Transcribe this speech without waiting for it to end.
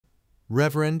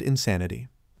Reverend Insanity.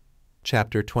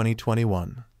 Chapter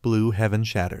 2021, Blue Heaven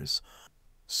Shatters.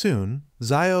 Soon,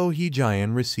 Xiao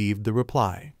Hejian received the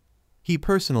reply. He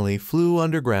personally flew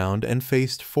underground and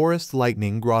faced Forest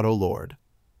Lightning Grotto Lord.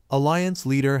 Alliance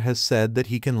leader has said that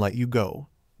he can let you go,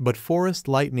 but Forest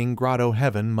Lightning Grotto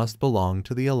Heaven must belong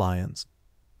to the Alliance.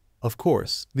 Of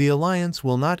course, the Alliance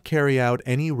will not carry out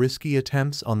any risky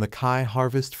attempts on the Kai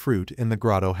Harvest fruit in the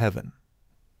Grotto Heaven.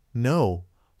 No,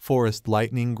 Forest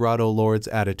Lightning Grotto Lord's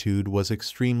attitude was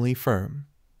extremely firm.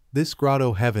 This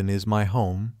Grotto Heaven is my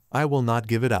home, I will not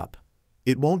give it up.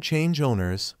 It won't change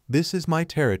owners, this is my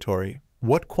territory.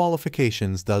 What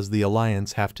qualifications does the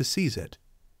Alliance have to seize it?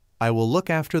 I will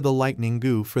look after the Lightning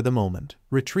Goo for the moment.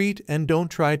 Retreat and don't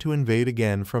try to invade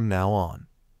again from now on.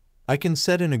 I can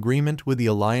set an agreement with the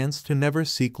Alliance to never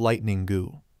seek Lightning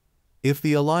Goo. If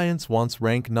the Alliance wants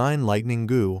rank 9 Lightning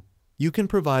Goo, you can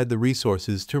provide the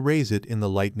resources to raise it in the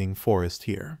Lightning Forest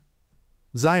here.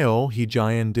 Xiao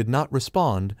Hejian did not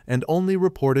respond and only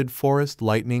reported Forest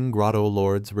Lightning Grotto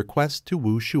Lord's request to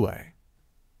Wu Shui.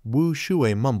 Wu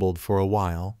Shui mumbled for a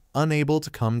while, unable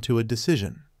to come to a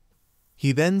decision.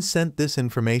 He then sent this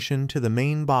information to the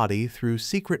main body through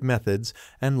secret methods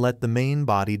and let the main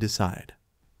body decide.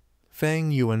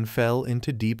 Fang Yuan fell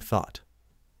into deep thought.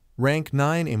 Rank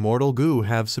 9 Immortal Goo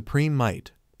have supreme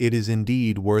might. It is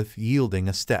indeed worth yielding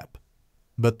a step.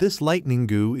 But this Lightning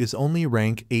Goo is only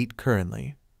rank 8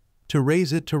 currently. To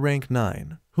raise it to rank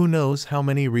 9, who knows how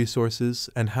many resources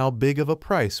and how big of a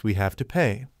price we have to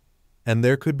pay. And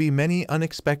there could be many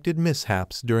unexpected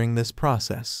mishaps during this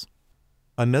process.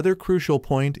 Another crucial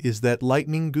point is that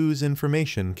Lightning Goo's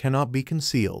information cannot be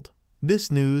concealed. This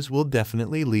news will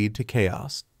definitely lead to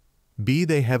chaos. Be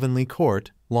they Heavenly Court,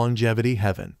 Longevity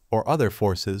Heaven, or other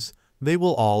forces, they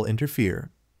will all interfere.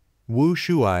 Wu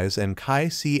Shui's and Kai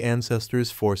Si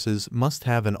ancestors' forces must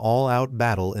have an all-out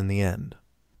battle in the end.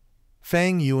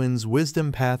 Fang Yuan's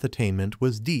wisdom path attainment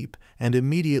was deep and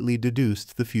immediately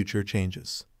deduced the future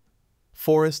changes.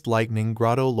 Forest Lightning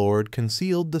Grotto Lord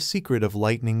concealed the secret of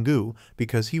Lightning Goo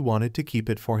because he wanted to keep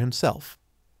it for himself.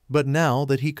 But now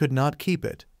that he could not keep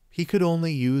it, he could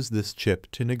only use this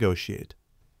chip to negotiate.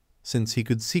 Since he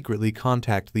could secretly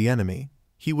contact the enemy,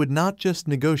 he would not just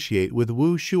negotiate with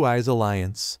Wu Shui's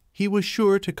alliance, he was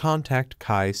sure to contact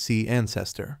Kai Si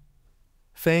ancestor.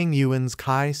 Fang Yuan's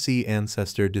Kai Si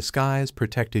ancestor disguise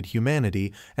protected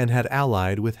humanity and had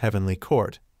allied with Heavenly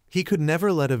Court. He could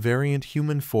never let a variant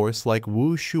human force like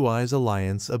Wu Shui's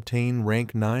alliance obtain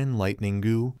rank 9 Lightning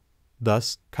Goo.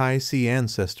 Thus, Kai Si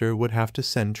ancestor would have to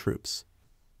send troops.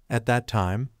 At that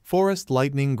time, Forest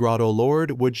Lightning Grotto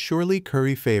Lord would surely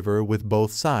curry favor with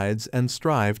both sides and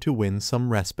strive to win some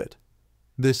respite.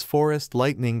 This Forest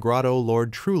Lightning Grotto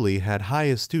Lord truly had high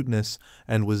astuteness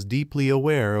and was deeply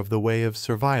aware of the way of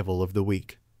survival of the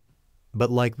weak.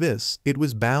 But like this, it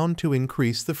was bound to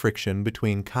increase the friction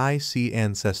between Kai Si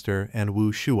ancestor and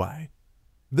Wu Shui.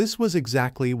 This was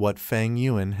exactly what Fang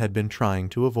Yuan had been trying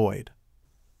to avoid.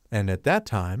 And at that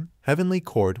time, Heavenly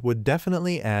Court would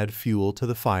definitely add fuel to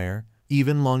the fire.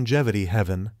 Even Longevity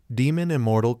Heaven, Demon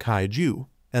Immortal Kaiju,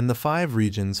 and the 5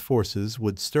 regions' forces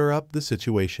would stir up the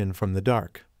situation from the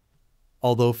dark.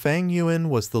 Although Fang Yuan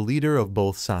was the leader of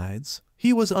both sides,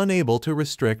 he was unable to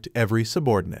restrict every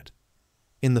subordinate.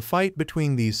 In the fight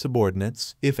between these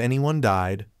subordinates, if anyone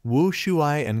died, Wu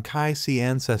Shui and Kai Si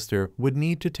ancestor would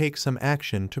need to take some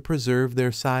action to preserve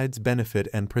their side's benefit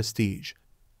and prestige.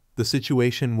 The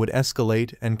situation would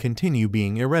escalate and continue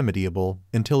being irremediable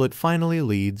until it finally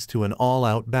leads to an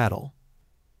all-out battle.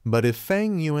 But if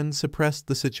Fang Yuan suppressed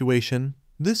the situation,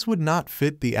 this would not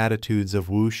fit the attitudes of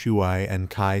Wu Shui and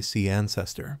Kai Si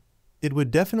ancestor. It would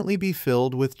definitely be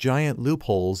filled with giant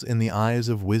loopholes in the eyes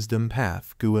of Wisdom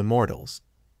Path Goo Immortals.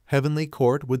 Heavenly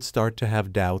Court would start to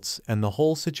have doubts and the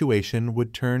whole situation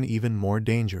would turn even more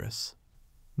dangerous.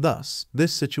 Thus,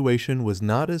 this situation was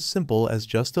not as simple as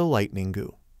just a Lightning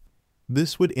Goo.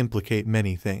 This would implicate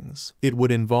many things. It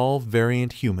would involve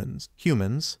variant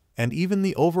humans, and even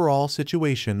the overall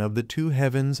situation of the 2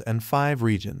 heavens and 5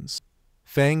 regions.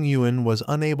 Fang Yuan was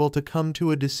unable to come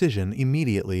to a decision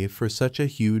immediately for such a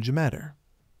huge matter.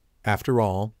 After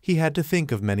all, he had to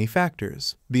think of many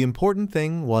factors. The important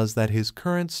thing was that his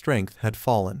current strength had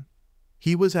fallen.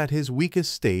 He was at his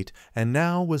weakest state, and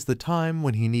now was the time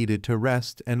when he needed to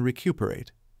rest and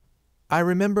recuperate. I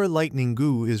remember Lightning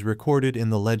Goo is recorded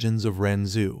in the Legends of Ren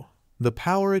Zhu. The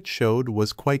power it showed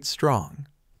was quite strong.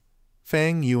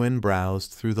 Fang Yuan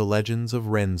browsed through the Legends of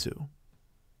Ren Zhu.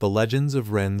 The Legends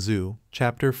of Ren Zhu,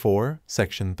 Chapter 4,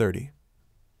 Section 30.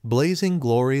 Blazing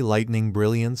glory, lightning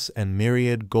brilliance, and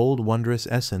myriad gold wondrous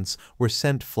essence were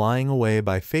sent flying away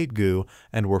by Fate Gu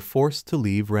and were forced to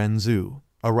leave Renzu,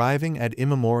 arriving at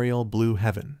immemorial blue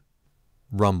heaven.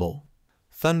 Rumble.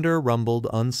 Thunder rumbled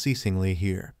unceasingly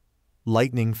here.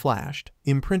 Lightning flashed,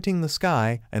 imprinting the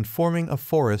sky and forming a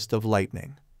forest of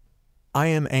lightning. I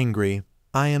am angry,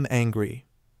 I am angry.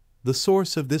 The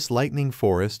source of this lightning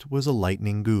forest was a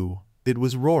lightning goo. It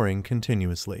was roaring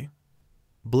continuously.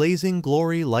 Blazing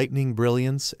glory, lightning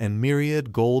brilliance, and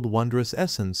myriad gold wondrous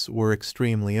essence were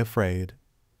extremely afraid.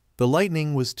 The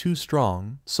lightning was too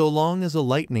strong. So long as a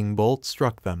lightning bolt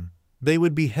struck them, they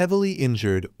would be heavily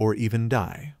injured or even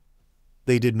die.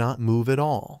 They did not move at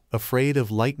all, afraid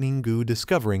of lightning goo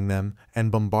discovering them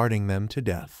and bombarding them to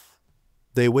death.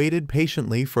 They waited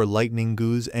patiently for lightning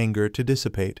goo's anger to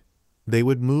dissipate. They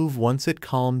would move once it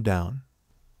calmed down.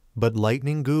 But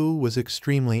lightning goo was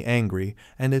extremely angry,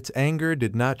 and its anger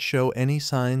did not show any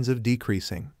signs of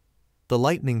decreasing. The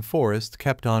lightning forest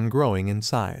kept on growing in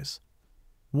size.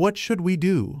 What should we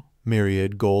do?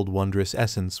 Myriad gold wondrous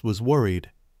essence was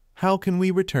worried. How can we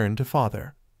return to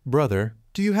father? Brother,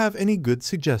 do you have any good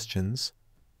suggestions?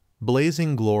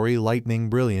 Blazing glory, lightning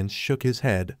brilliance shook his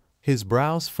head. His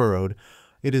brows furrowed.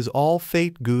 It is all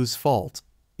Fate Gu's fault.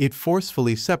 It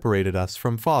forcefully separated us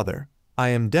from father. I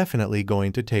am definitely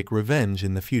going to take revenge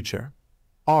in the future.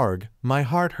 Arg, my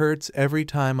heart hurts every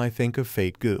time I think of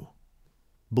Fate Gu.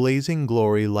 Blazing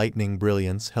glory, lightning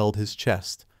brilliance held his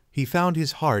chest. He found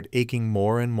his heart aching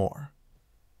more and more.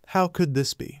 How could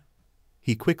this be?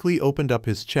 He quickly opened up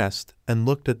his chest and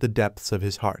looked at the depths of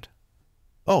his heart.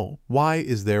 Oh, why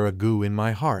is there a goo in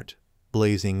my heart?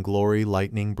 Blazing glory,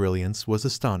 lightning brilliance was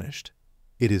astonished.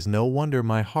 It is no wonder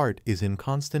my heart is in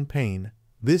constant pain.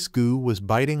 This goo was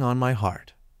biting on my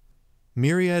heart.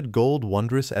 Myriad gold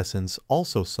wondrous essence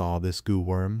also saw this goo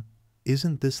worm.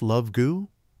 Isn't this love goo?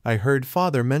 I heard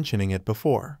father mentioning it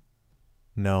before.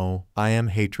 No, I am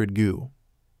hatred goo.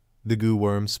 The goo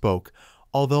worm spoke,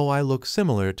 although I look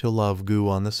similar to love goo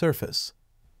on the surface.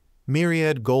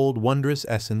 Myriad gold wondrous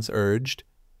essence urged,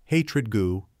 Hatred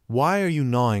goo, why are you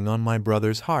gnawing on my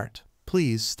brother's heart?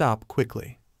 Please stop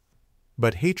quickly.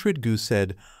 But hatred goo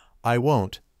said, I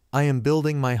won't. I am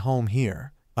building my home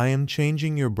here. I am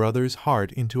changing your brother's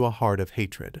heart into a heart of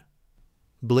hatred.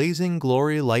 Blazing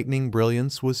glory, lightning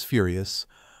brilliance was furious.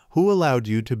 Who allowed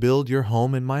you to build your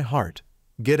home in my heart?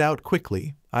 Get out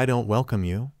quickly. I don't welcome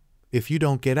you. If you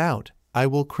don't get out, I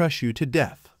will crush you to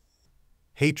death.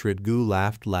 Hatred goo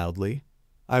laughed loudly.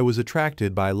 I was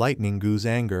attracted by lightning goo's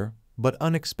anger, but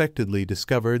unexpectedly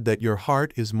discovered that your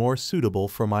heart is more suitable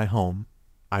for my home.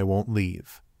 I won't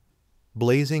leave.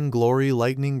 Blazing glory,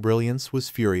 lightning brilliance was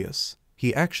furious.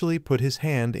 He actually put his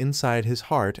hand inside his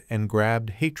heart and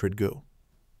grabbed hatred goo.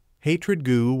 Hatred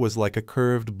goo was like a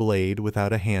curved blade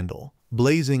without a handle.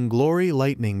 Blazing glory,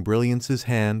 lightning brilliance's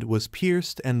hand was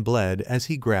pierced and bled as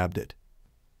he grabbed it.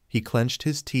 He clenched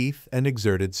his teeth and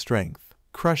exerted strength,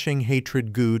 crushing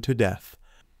hatred goo to death.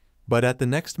 But at the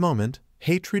next moment,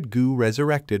 hatred goo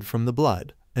resurrected from the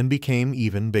blood and became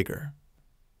even bigger.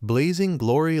 Blazing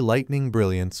glory, lightning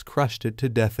brilliance crushed it to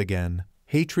death again.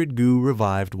 Hatred goo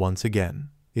revived once again,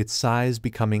 its size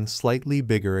becoming slightly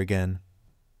bigger again.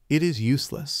 It is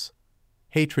useless.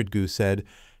 Hatred goo said,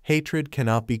 Hatred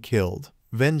cannot be killed.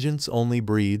 Vengeance only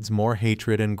breeds more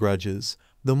hatred and grudges.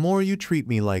 The more you treat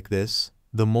me like this,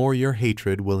 the more your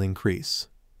hatred will increase.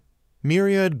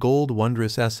 Myriad gold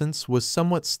wondrous essence was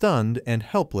somewhat stunned and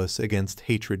helpless against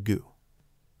hatred goo.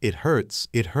 It hurts,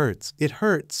 it hurts, it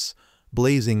hurts.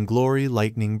 Blazing glory,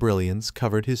 lightning brilliance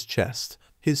covered his chest,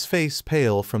 his face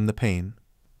pale from the pain.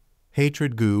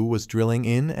 Hatred goo was drilling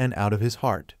in and out of his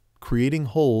heart, creating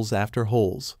holes after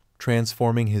holes,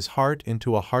 transforming his heart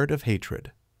into a heart of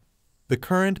hatred. The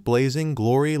current blazing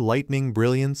glory, lightning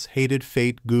brilliance hated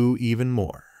Fate Gu even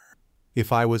more.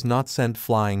 If I was not sent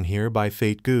flying here by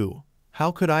Fate Gu,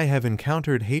 how could I have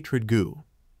encountered hatred Gu?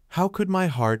 How could my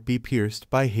heart be pierced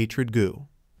by hatred Gu?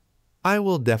 I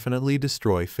will definitely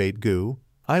destroy Fate Gu.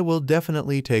 I will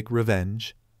definitely take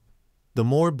revenge. The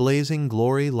more blazing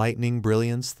glory, lightning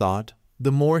brilliance thought,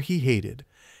 the more he hated.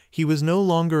 He was no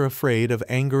longer afraid of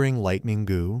angering lightning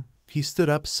Gu. He stood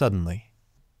up suddenly.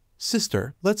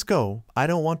 Sister, let's go. I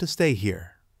don't want to stay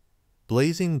here.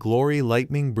 Blazing glory,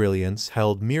 lightning brilliance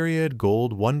held Myriad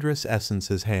Gold Wondrous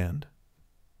Essence's hand.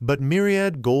 But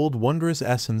Myriad Gold Wondrous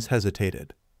Essence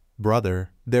hesitated.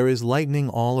 Brother, there is lightning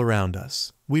all around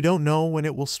us. We don't know when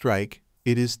it will strike.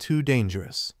 It is too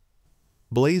dangerous.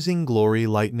 Blazing glory,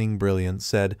 lightning brilliance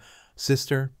said,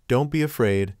 Sister, don't be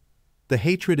afraid. The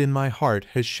hatred in my heart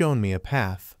has shown me a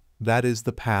path. That is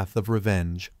the path of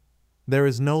revenge. There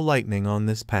is no lightning on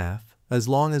this path, As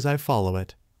long as I follow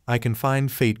it, I can find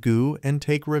Fate Goo and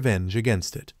take revenge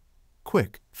against it.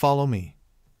 Quick, follow me.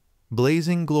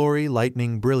 Blazing Glory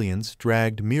Lightning Brilliance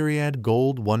dragged Myriad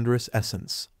Gold Wondrous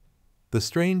Essence. The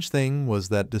strange thing was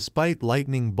that despite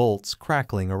lightning bolts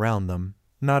crackling around them,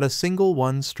 not a single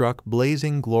one struck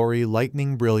Blazing Glory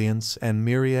Lightning Brilliance and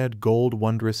Myriad Gold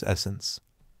Wondrous Essence.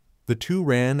 The two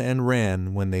ran and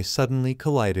ran when they suddenly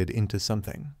collided into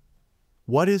something.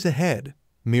 What is ahead?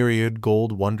 Myriad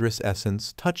Gold Wondrous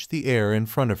Essence touched the air in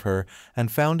front of her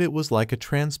and found it was like a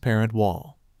transparent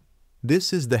wall.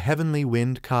 This is the Heavenly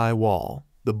Wind Kai Wall,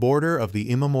 the border of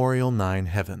the immemorial 9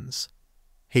 heavens.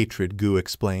 Hatred Goo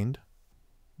explained.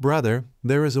 Brother,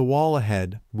 there is a wall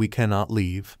ahead, we cannot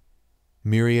leave.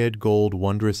 Myriad Gold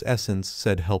Wondrous Essence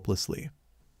said helplessly.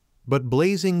 But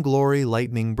Blazing Glory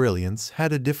Lightning Brilliance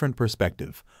had a different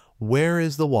perspective. Where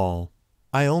is the wall?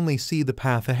 I only see the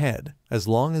path ahead. As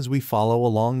long as we follow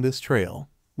along this trail,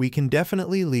 we can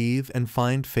definitely leave and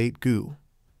find Fate Goo.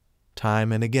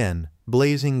 Time and again,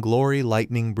 Blazing Glory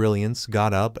Lightning Brilliance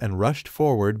got up and rushed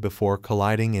forward before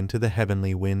colliding into the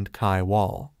Heavenly Wind Kai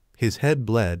Wall. His head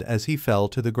bled as he fell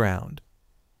to the ground.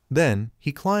 Then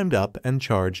he climbed up and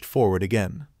charged forward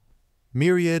again.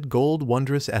 Myriad Gold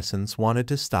Wondrous Essence wanted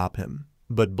to stop him,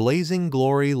 but Blazing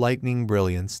Glory Lightning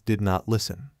Brilliance did not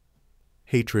listen.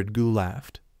 Hatred Goo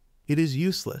laughed. It is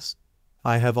useless.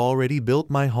 I have already built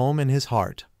my home in his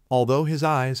heart. Although his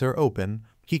eyes are open,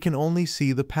 he can only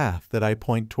see the path that I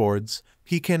point towards.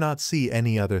 He cannot see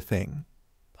any other thing.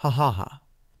 Ha ha ha.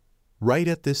 Right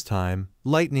at this time,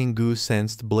 Lightning Goo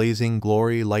sensed Blazing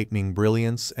Glory Lightning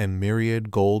Brilliance and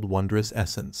Myriad Gold Wondrous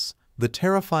Essence. The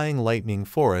terrifying lightning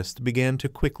forest began to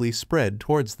quickly spread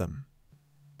towards them.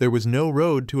 There was no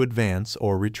road to advance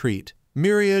or retreat.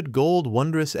 Myriad Gold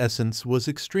Wondrous Essence was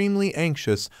extremely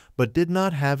anxious but did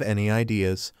not have any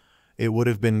ideas. It would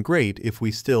have been great if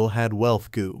we still had Wealth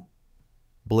Goo.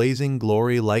 Blazing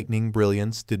Glory Lightning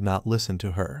Brilliance did not listen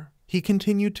to her. He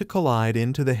continued to collide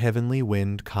into the Heavenly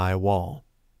Wind Kai Wall.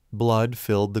 Blood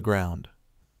filled the ground.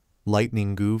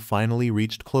 Lightning Goo finally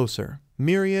reached closer.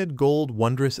 Myriad Gold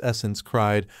Wondrous Essence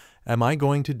cried, "Am I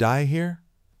going to die here?"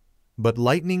 But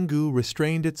Lightning Goo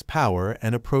restrained its power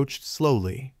and approached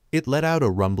slowly. It let out a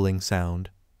rumbling sound.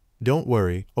 Don't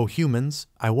worry, O humans,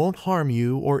 I won't harm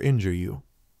you or injure you.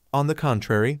 On the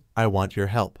contrary, I want your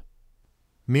help.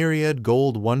 Myriad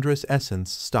Gold Wondrous Essence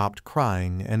stopped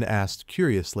crying and asked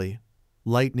curiously,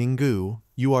 Lightning Goo,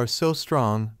 you are so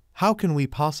strong, how can we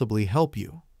possibly help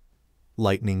you?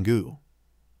 Lightning Goo,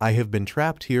 I have been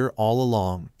trapped here all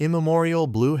along. Immemorial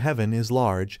Blue Heaven is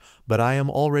large, but I am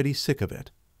already sick of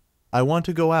it. I want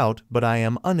to go out, but I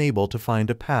am unable to find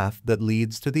a path that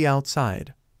leads to the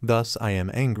outside. Thus I am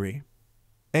angry.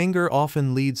 Anger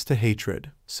often leads to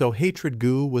hatred, so Hatred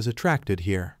Goo was attracted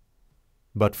here.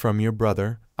 But from your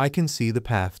brother, I can see the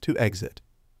path to exit.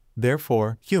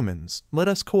 Therefore, humans, let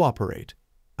us cooperate.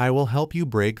 I will help you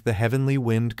break the Heavenly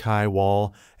Wind Kai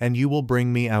Wall, and you will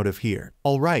bring me out of here.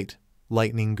 All right,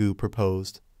 Lightning Goo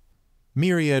proposed.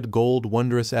 Myriad Gold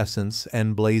Wondrous Essence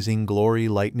and Blazing Glory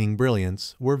Lightning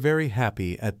Brilliance were very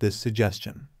happy at this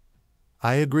suggestion.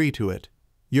 I agree to it.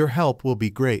 Your help will be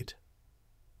great.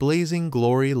 Blazing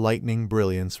Glory Lightning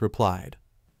Brilliance replied.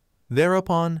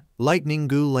 Thereupon, Lightning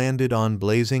Goo landed on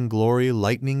Blazing Glory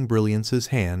Lightning Brilliance's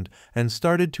hand and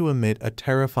started to emit a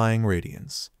terrifying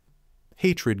radiance.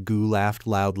 Hatred Goo laughed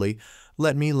loudly.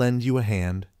 Let me lend you a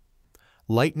hand.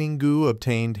 Lightning Goo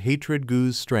obtained Hatred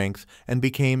Goo's strength and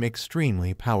became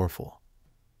extremely powerful.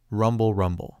 Rumble,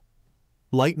 rumble.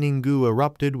 Lightning Goo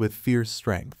erupted with fierce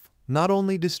strength, not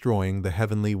only destroying the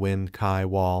Heavenly Wind Kai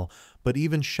Wall, but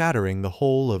even shattering the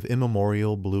whole of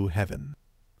immemorial Blue Heaven.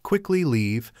 Quickly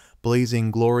leave,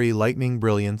 Blazing Glory Lightning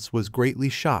Brilliance was greatly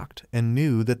shocked and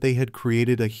knew that they had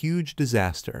created a huge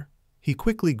disaster. He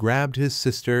quickly grabbed his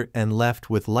sister and left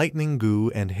with Lightning Goo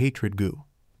and Hatred Goo.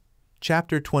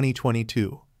 Chapter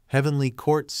 2022 Heavenly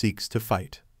Court Seeks to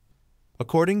Fight.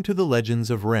 According to the legends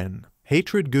of Ren,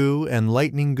 Hatred Goo and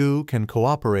Lightning Goo can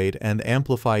cooperate and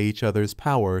amplify each other's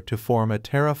power to form a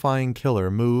terrifying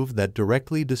killer move that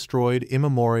directly destroyed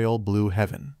immemorial Blue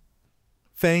Heaven.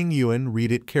 Fang Yuan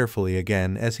read it carefully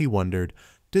again as he wondered,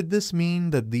 did this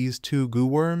mean that these two goo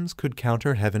worms could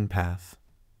counter Heaven Path?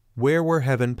 Where were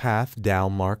Heaven Path Tao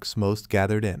marks most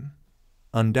gathered in?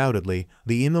 Undoubtedly,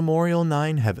 the immemorial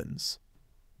 9 heavens.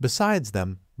 Besides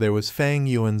them, there was Fang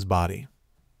Yuan's body.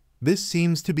 This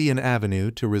seems to be an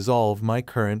avenue to resolve my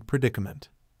current predicament.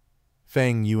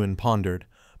 Fang Yuan pondered,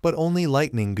 but only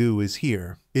Lightning Goo is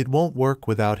here. It won't work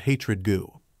without Hatred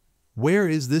Goo. Where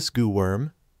is this goo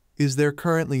worm? Is there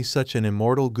currently such an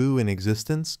immortal goo in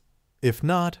existence? If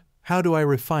not, how do I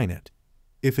refine it?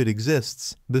 If it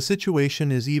exists, the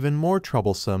situation is even more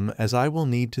troublesome as I will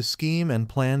need to scheme and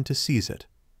plan to seize it.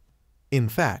 In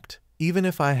fact, even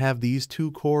if I have these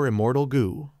 2 core immortal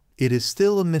goo, it is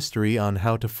still a mystery on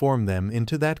how to form them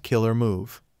into that killer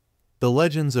move. The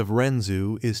legends of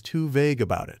Renzu is too vague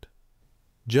about it.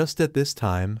 Just at this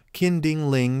time, Qin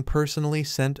Dingling personally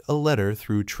sent a letter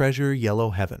through Treasure Yellow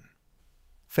Heaven.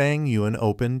 Fang Yuan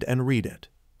opened and read it.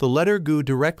 The letter Gu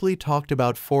directly talked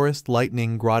about Forest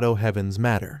Lightning Grotto Heaven's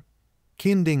matter.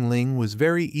 Qin Dingling was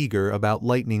very eager about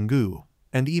Lightning Gu,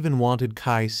 and even wanted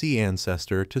Kai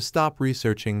xianxia to stop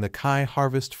researching the Kai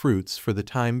harvest fruits for the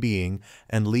time being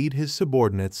and lead his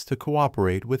subordinates to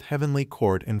cooperate with Heavenly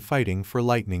Court in fighting for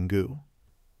Lightning Gu.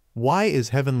 Why is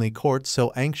Heavenly Court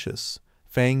so anxious?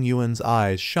 Fang Yuan's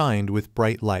eyes shined with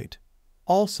bright light.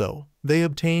 Also, they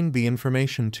obtained the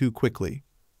information too quickly.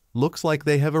 Looks like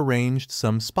they have arranged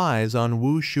some spies on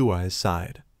Wu Shuai's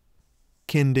side.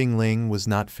 Qin Dingling was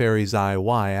not Fairy Zai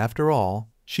Wai after all.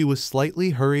 She was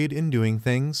slightly hurried in doing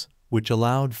things, which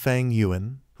allowed Fang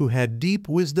Yuan, who had deep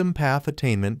wisdom path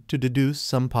attainment, to deduce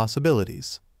some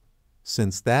possibilities.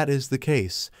 Since that is the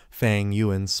case, Fang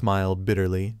Yuan smiled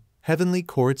bitterly. Heavenly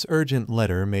Court's urgent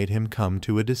letter made him come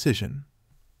to a decision.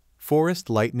 Forest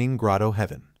Lightning Grotto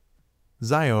Heaven.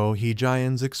 Zhao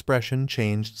Hejian's expression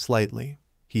changed slightly.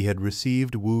 He had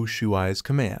received Wu Shuai's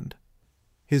command.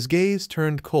 His gaze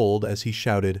turned cold as he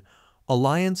shouted,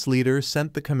 "Alliance leader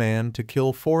sent the command to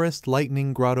kill Forest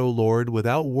Lightning Grotto Lord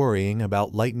without worrying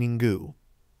about Lightning Gu.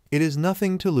 It is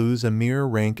nothing to lose a mere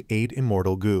rank 8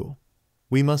 Immortal Gu.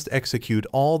 We must execute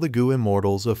all the Gu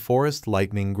Immortals of Forest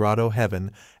Lightning Grotto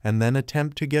Heaven and then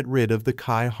attempt to get rid of the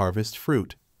Kai harvest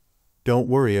fruit. Don't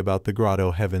worry about the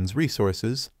Grotto Heaven's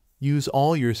resources. Use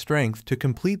all your strength to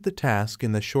complete the task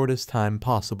in the shortest time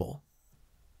possible."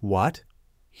 What?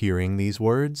 Hearing these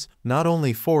words, not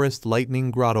only Forest Lightning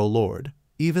Grotto Lord,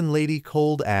 even Lady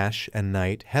Cold Ash and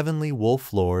Knight Heavenly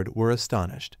Wolf Lord were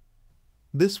astonished.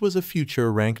 This was a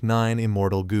future rank 9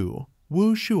 Immortal Gu.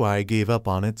 Wu Shuai gave up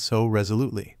on it so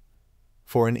resolutely.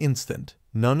 For an instant,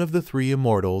 none of the 3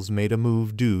 immortals made a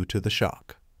move due to the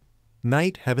shock.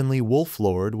 Knight Heavenly Wolf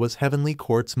Lord was Heavenly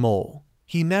Court's mole.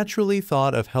 He naturally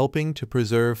thought of helping to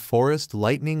preserve Forest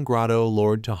Lightning Grotto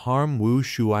Lord to harm Wu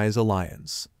Shuai's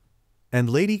alliance. And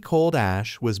Lady Cold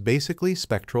Ash was basically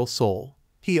Spectral Soul.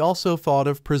 He also thought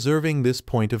of preserving this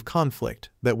point of conflict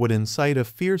that would incite a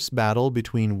fierce battle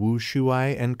between Wu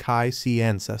Shuai and Kai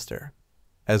xianxia.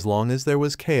 As long as there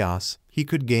was chaos, he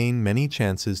could gain many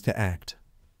chances to act.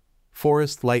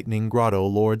 Forest Lightning Grotto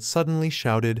Lord suddenly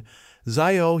shouted,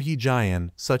 "Zhao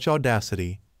Hejian, such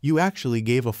audacity! You actually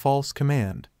gave a false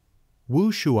command.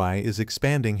 Wu Shuai is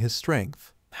expanding his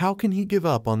strength. How can he give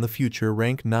up on the future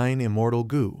rank 9 Immortal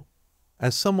Gu?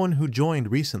 As someone who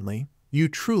joined recently, you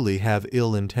truly have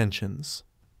ill intentions."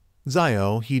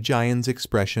 Zhao Hejian's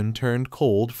expression turned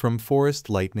cold from Forest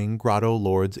Lightning Grotto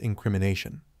Lord's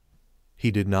incrimination. He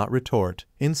did not retort,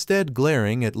 instead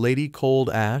glaring at Lady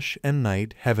Cold Ash and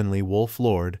Knight Heavenly Wolf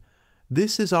Lord.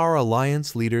 "This is our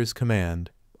alliance leader's command.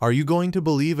 Are you going to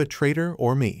believe a traitor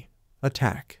or me?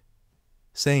 Attack."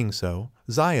 Saying so,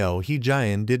 Zhao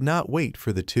Hejian did not wait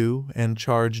for the 2 and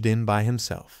charged in by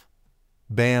himself.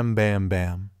 Bam bam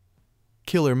bam.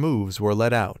 Killer moves were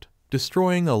let out,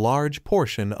 destroying a large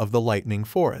portion of the lightning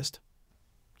forest.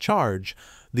 Charge!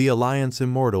 The Alliance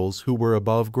Immortals who were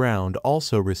above ground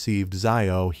also received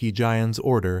Zhao Hejian's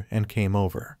order and came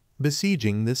over,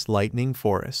 besieging this lightning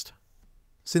forest.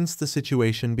 Since the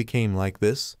situation became like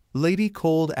this, Lady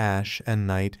Cold Ash and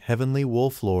Knight Heavenly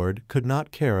Wolf Lord could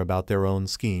not care about their own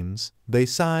schemes. They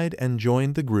sighed and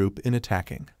joined the group in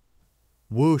attacking.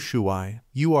 "Wu Shuai,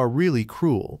 you are really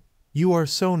cruel. You are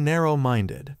so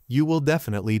narrow-minded. You will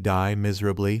definitely die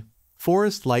miserably."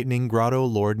 Forest Lightning Grotto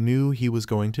Lord knew he was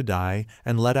going to die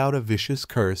and let out a vicious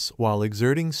curse while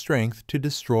exerting strength to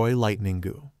destroy Lightning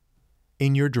Gu.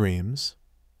 "In your dreams."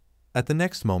 At the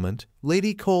next moment,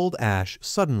 Lady Cold Ash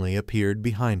suddenly appeared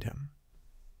behind him.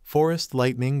 Forest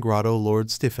Lightning Grotto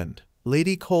Lord stiffened.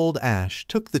 Lady Cold Ash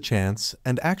took the chance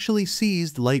and actually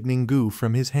seized Lightning Gu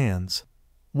from his hands.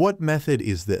 What method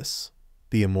is this?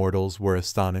 The immortals were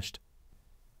astonished.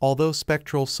 Although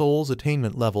Spectral Soul's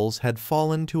attainment levels had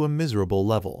fallen to a miserable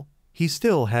level, he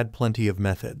still had plenty of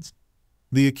methods.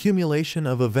 The accumulation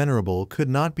of a venerable could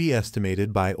not be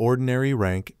estimated by ordinary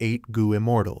rank 8 Gu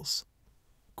immortals.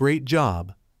 Great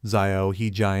job! Zhao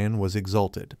Hejian was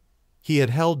exulted. He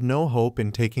had held no hope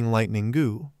in taking Lightning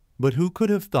Gu, but who could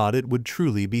have thought it would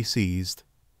truly be seized?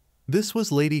 This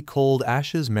was Lady Cold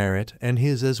Ash's merit and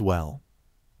his as well.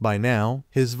 By now,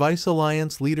 his Vice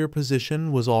Alliance leader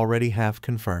position was already half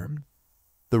confirmed.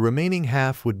 The remaining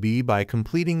half would be by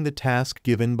completing the task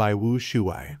given by Wu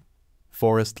Shuai.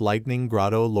 Forest Lightning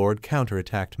Grotto Lord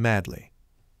counterattacked madly.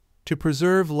 To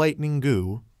preserve Lightning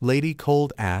Goo, Lady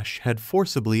Cold Ash had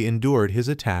forcibly endured his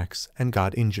attacks and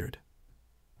got injured.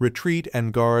 Retreat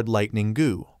and guard Lightning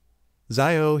Goo.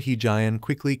 Xiao Hejian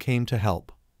quickly came to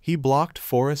help. He blocked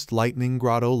Forest Lightning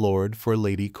Grotto Lord for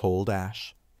Lady Cold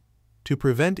Ash. To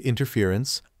prevent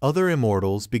interference, other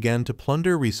immortals began to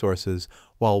plunder resources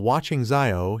while watching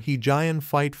Xiao Hejian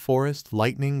fight Forest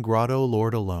Lightning Grotto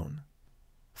Lord alone.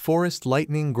 Forest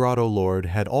Lightning Grotto Lord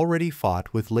had already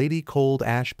fought with Lady Cold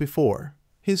Ash before.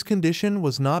 His condition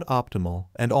was not optimal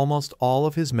and almost all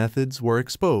of his methods were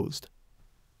exposed.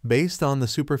 Based on the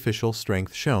superficial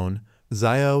strength shown,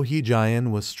 Xiao Hejian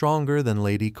was stronger than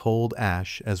Lady Cold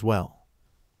Ash as well.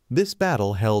 This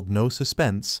battle held no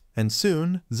suspense, and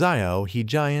soon Xiao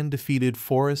Hejian defeated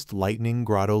Forest Lightning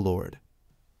Grotto Lord.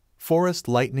 Forest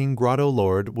Lightning Grotto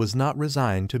Lord was not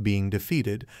resigned to being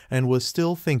defeated and was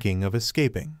still thinking of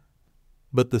escaping.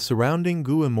 But the surrounding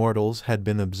Goo immortals had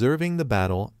been observing the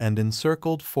battle and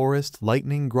encircled Forest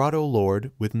Lightning Grotto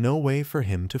Lord with no way for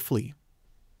him to flee.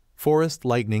 Forest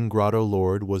Lightning Grotto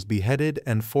Lord was beheaded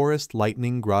and Forest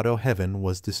Lightning Grotto Heaven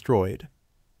was destroyed.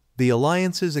 The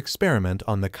Alliance's experiment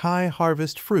on the Kai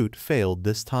harvest fruit failed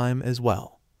this time as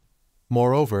well.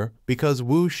 Moreover, because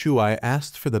Wu Shuai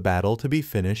asked for the battle to be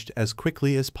finished as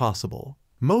quickly as possible,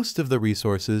 most of the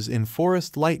resources in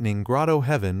Forest Lightning Grotto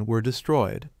Heaven were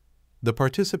destroyed. The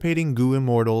participating Goo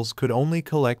immortals could only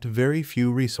collect very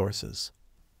few resources.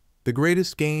 The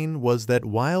greatest gain was that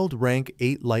wild rank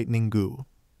 8 Lightning Goo,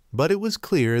 but it was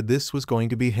clear this was going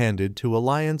to be handed to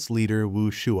Alliance leader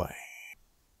Wu Shuai.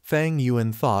 Fang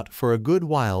Yuan thought for a good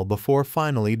while before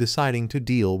finally deciding to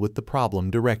deal with the problem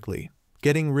directly,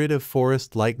 getting rid of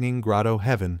Forest Lightning Grotto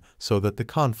Heaven so that the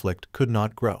conflict could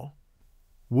not grow.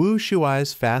 Wu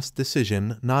Shuai's fast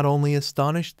decision not only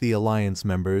astonished the Alliance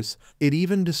members, it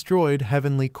even destroyed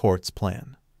Heavenly Court's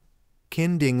plan.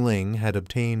 Qin Dingling had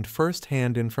obtained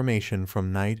first-hand information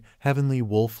from Knight Heavenly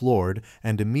Wolf Lord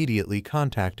and immediately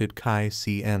contacted Kai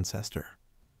Si Ancestor.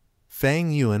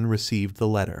 Fang Yuan received the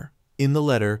letter. In the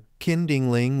letter, Qin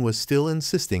Dingling was still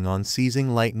insisting on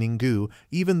seizing Lightning Goo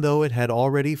even though it had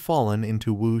already fallen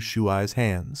into Wu Shuai's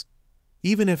hands.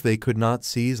 Even if they could not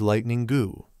seize Lightning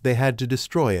Goo, they had to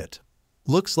destroy it.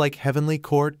 Looks like Heavenly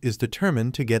Court is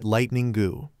determined to get Lightning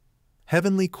Goo.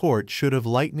 Heavenly Court should have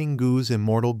Lightning Goo's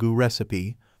Immortal Goo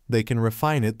recipe. They can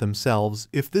refine it themselves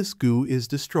if this goo is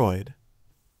destroyed.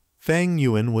 Fang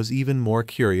Yuan was even more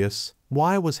curious.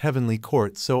 Why was Heavenly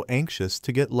Court so anxious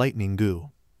to get Lightning Goo?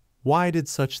 Why did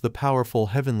such the powerful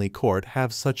Heavenly Court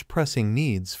have such pressing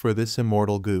needs for this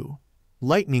Immortal Goo?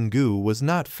 Lightning Goo was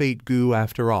not Fate Goo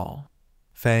after all.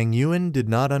 Fang Yuan did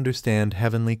not understand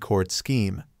Heavenly Court's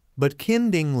scheme, but Qin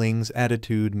Dingling's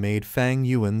attitude made Fang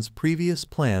Yuan's previous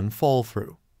plan fall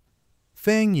through.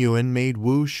 Fang Yuan made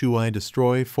Wu Shuai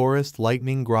destroy Forest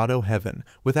Lightning Grotto Heaven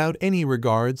without any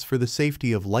regards for the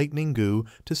safety of Lightning Goo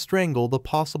to strangle the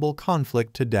possible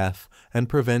conflict to death and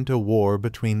prevent a war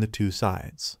between the two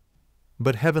sides.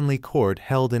 But Heavenly Court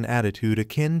held an attitude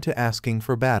akin to asking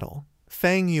for battle.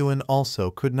 Fang Yuan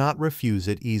also could not refuse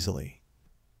it easily.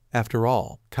 After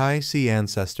all, Kai Si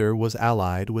Ancestor was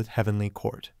allied with Heavenly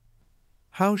Court.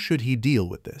 How should he deal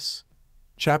with this?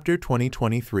 Chapter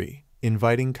 2023,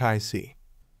 Inviting Kai Si.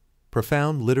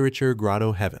 Profound Literature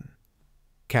Grotto Heaven.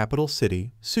 Capital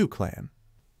City, Su Clan.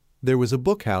 There was a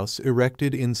bookhouse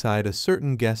erected inside a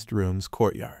certain guest room's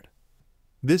courtyard.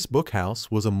 This bookhouse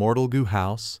was a Mortal Goo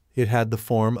house. It had the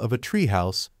form of a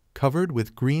treehouse covered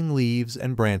with green leaves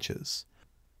and branches.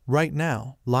 Right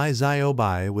now, Lai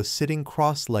Xiaobai was sitting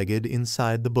cross-legged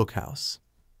inside the bookhouse.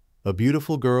 A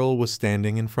beautiful girl was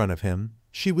standing in front of him.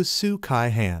 She was Su Kai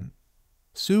Han.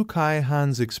 Su Kai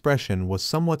Han's expression was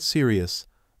somewhat serious.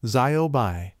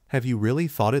 Xiaobai, have you really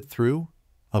thought it through?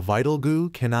 A vital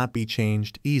goo cannot be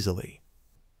changed easily.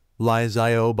 Lai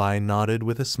Xiaobai nodded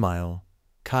with a smile.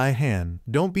 Kai Han,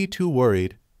 don't be too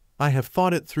worried. I have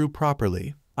thought it through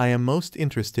properly. I am most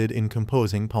interested in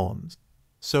composing poems.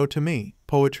 So to me,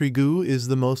 poetry goo is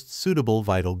the most suitable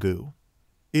vital goo.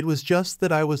 It was just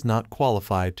that I was not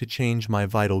qualified to change my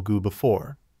vital goo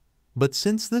before. But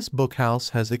since this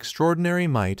bookhouse has extraordinary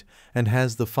might and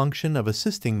has the function of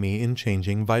assisting me in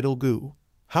changing vital goo,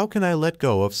 how can I let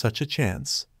go of such a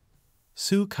chance?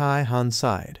 Su Kai Han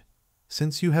sighed.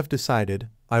 Since you have decided,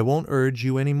 I won't urge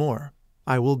you any more.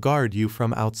 I will guard you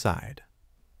from outside.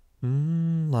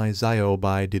 Lai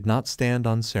Xiaobai did not stand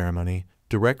on ceremony,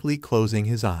 directly closing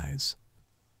his eyes.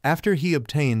 After he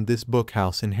obtained this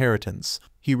bookhouse inheritance,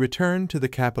 he returned to the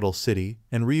capital city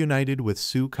and reunited with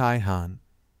Su Kai Han.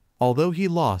 Although he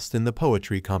lost in the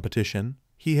poetry competition,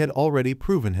 he had already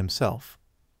proven himself.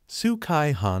 Su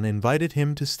Kai Han invited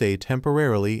him to stay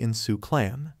temporarily in Su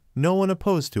clan. No one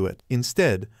opposed to it.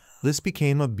 Instead, this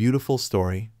became a beautiful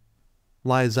story.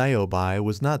 Lai Xiaobai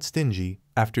was not stingy.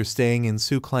 After staying in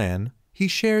Su clan, he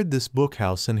shared this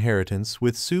bookhouse inheritance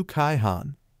with Su Kai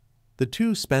Han. The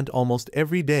two spent almost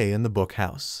every day in the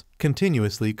bookhouse,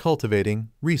 continuously cultivating,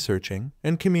 researching,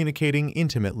 and communicating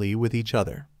intimately with each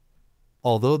other.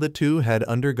 Although the two had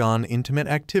undergone intimate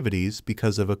activities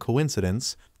because of a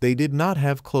coincidence, they did not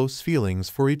have close feelings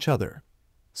for each other.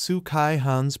 Su Kai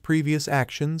Han's previous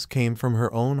actions came from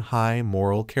her own high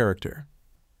moral character.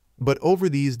 But over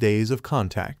these days of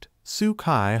contact, Su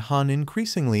Kai Han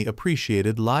increasingly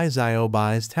appreciated Lai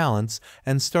Xiaobai's talents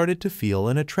and started to feel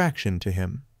an attraction to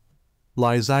him.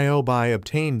 Lai Xiaobai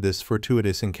obtained this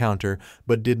fortuitous encounter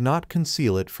but did not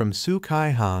conceal it from Su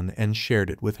Kai Han and shared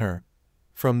it with her.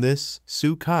 From this,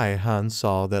 Su Kai Han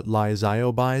saw that Lai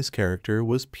Xiaobai's character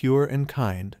was pure and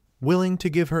kind, willing to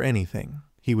give her anything.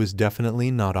 He was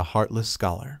definitely not a heartless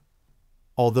scholar.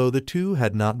 Although the two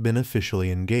had not been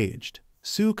officially engaged,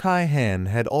 Su Kai Han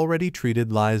had already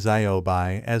treated Lai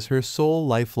Xiaobai as her sole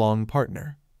lifelong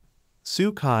partner.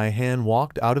 Su Kai Han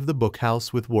walked out of the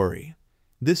bookhouse with worry.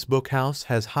 This bookhouse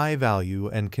has high value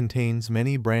and contains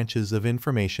many branches of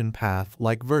information path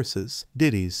like verses,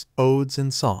 ditties, odes,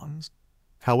 and songs.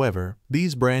 However,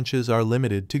 these branches are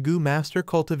limited to Gu Master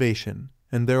cultivation,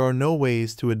 and there are no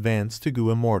ways to advance to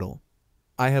Gu Immortal.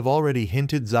 I have already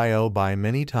hinted Xiaobai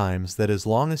many times that as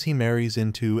long as he marries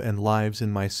into and lives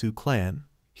in my Su clan,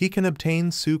 he can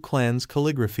obtain Su clan's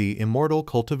calligraphy Immortal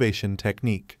cultivation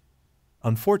technique.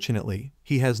 Unfortunately,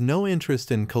 he has no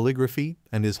interest in calligraphy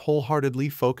and is wholeheartedly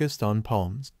focused on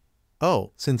poems.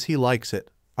 Oh, since he likes it,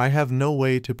 I have no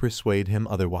way to persuade him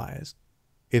otherwise.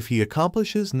 If he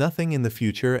accomplishes nothing in the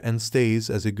future and stays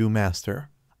as a Gu Master,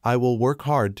 I will work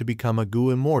hard to become a Gu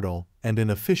Immortal and an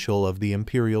official of the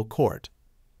Imperial Court.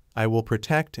 I will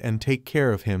protect and take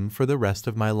care of him for the rest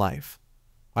of my life.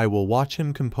 I will watch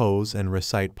him compose and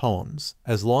recite poems.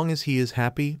 As long as he is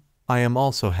happy, I am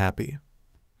also happy.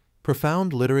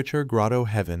 Profound Literature Grotto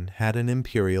Heaven had an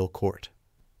imperial court.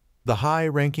 The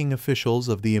high-ranking officials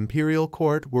of the imperial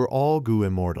court were all Gu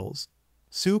Immortals.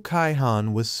 Su Kai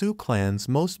Han was Su clan's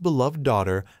most beloved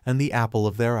daughter and the apple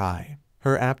of their eye.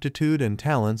 Her aptitude and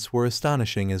talents were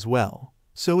astonishing as well,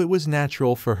 so it was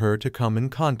natural for her to come in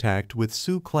contact with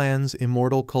Su clan's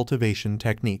immortal cultivation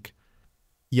technique.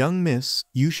 "Young miss,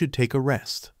 you should take a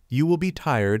rest. You will be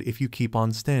tired if you keep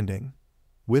on standing.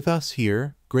 With us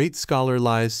here, great scholar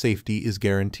Lai's safety is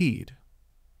guaranteed."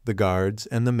 The guards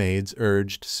and the maids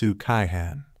urged Su Kai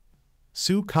Han.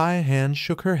 Su Kai Han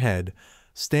shook her head.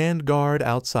 "Stand guard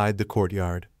outside the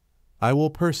courtyard. I will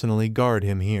personally guard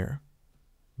him here."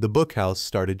 The bookhouse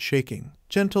started shaking.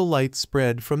 Gentle light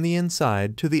spread from the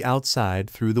inside to the outside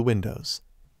through the windows.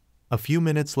 A few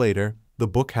minutes later, the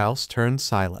bookhouse turned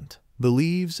silent. The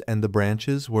leaves and the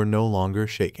branches were no longer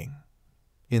shaking.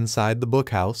 Inside the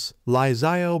bookhouse, Lai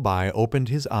Xiaobai opened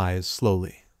his eyes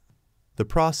slowly. The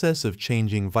process of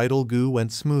changing vital Gu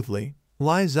went smoothly.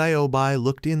 Lai Xiaobai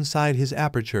looked inside his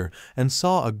aperture and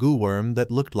saw a Gu worm that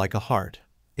looked like a heart.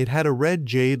 It had a red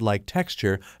jade-like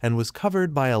texture and was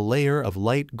covered by a layer of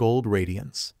light gold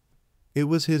radiance. It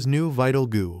was his new vital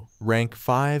Gu, rank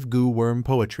 5 Gu worm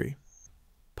poetry.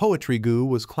 Poetry Gu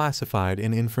was classified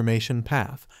in Information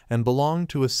Path and belonged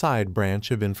to a side branch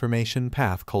of Information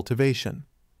Path cultivation.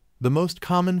 The most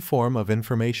common form of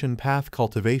Information Path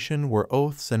cultivation were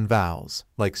oaths and vows,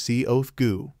 like Sea Oath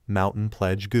Gu, Mountain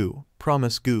Pledge Gu,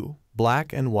 Promise Gu,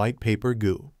 Black and White Paper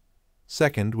Gu.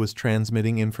 Second was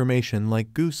transmitting information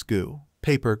like Goose Gu,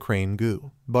 Paper Crane Gu,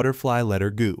 Butterfly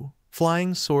Letter Gu,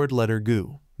 Flying Sword Letter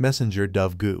Gu, Messenger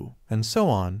Dove Gu, and so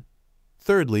on.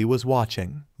 Thirdly was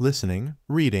watching, listening,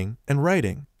 reading, and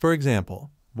writing. For example,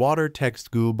 Water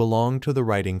Text Gu belonged to the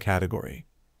writing category.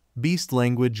 Beast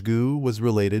Language Gu was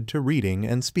related to reading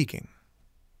and speaking.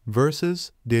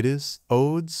 Verses, ditties,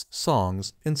 odes,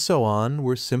 songs, and so on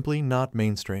were simply not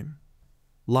mainstream.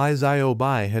 Lai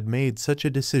Xiaobai had made such a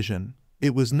decision.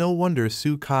 It was no wonder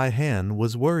Su Kai Han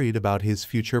was worried about his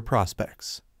future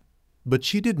prospects. But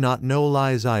she did not know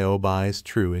Lai Xiaobai's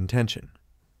true intention.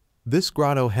 This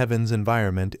Grotto Heaven's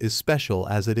environment is special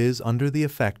as it is under the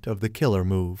effect of the killer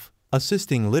move,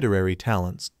 assisting literary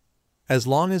talents. As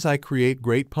long as I create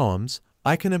great poems,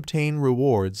 I can obtain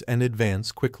rewards and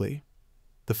advance quickly.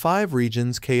 The 5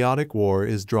 regions chaotic war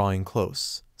is drawing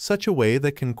close. Such a way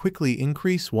that can quickly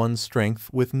increase one's strength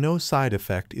with no side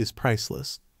effect is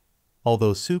priceless.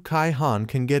 Although Su Kai Han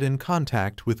can get in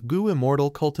contact with Gu Immortal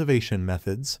cultivation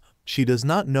methods, she does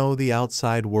not know the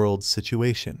outside world's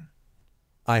situation.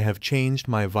 I have changed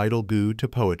my vital goo to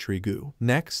poetry goo.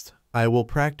 Next, I will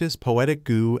practice poetic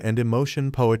goo and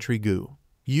emotion poetry goo.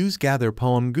 Use gather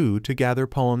poem goo to gather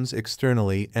poems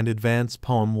externally and advance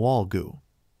poem wall goo.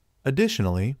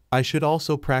 Additionally, I should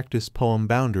also practice poem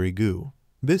boundary goo.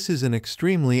 This is an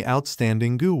extremely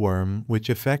outstanding goo worm, which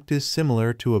effect is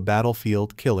similar to a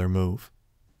battlefield killer move.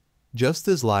 Just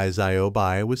as Lai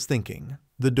Xiaobai was thinking,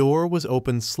 the door was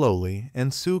opened slowly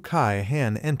and Su Kai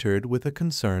Han entered with a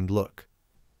concerned look.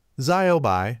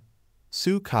 Xiaobai,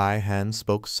 Su Kai Han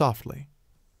spoke softly.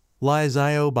 Lai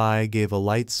Xiaobai gave a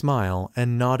light smile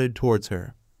and nodded towards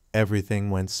her. Everything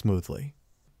went smoothly.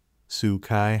 Su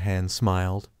Kai Han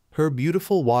smiled. Her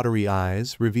beautiful watery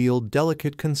eyes revealed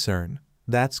delicate concern.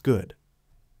 That's good.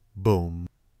 Boom.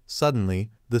 Suddenly,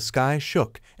 the sky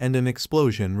shook and an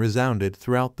explosion resounded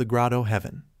throughout the grotto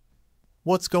heaven.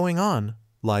 What's going on?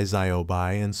 Lai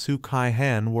Xiaobai and Su Kai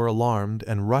Han were alarmed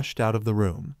and rushed out of the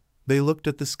room. They looked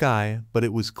at the sky, but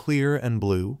it was clear and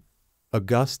blue. A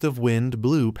gust of wind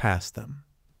blew past them.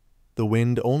 The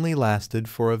wind only lasted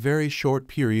for a very short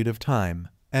period of time,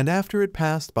 and after it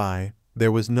passed by,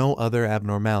 there was no other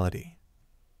abnormality.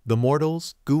 The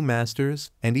mortals, goo masters,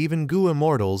 and even goo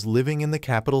immortals living in the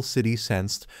capital city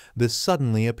sensed this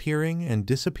suddenly appearing and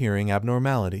disappearing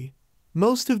abnormality.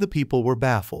 Most of the people were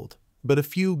baffled, but a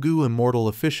few goo immortal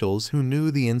officials who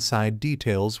knew the inside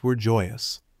details were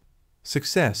joyous.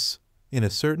 Success. In a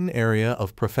certain area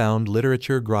of profound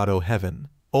literature grotto heaven,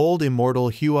 old immortal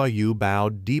Hua Yu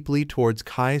bowed deeply towards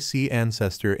Kai Si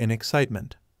Ancestor in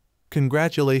excitement.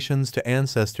 Congratulations to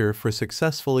Ancestor for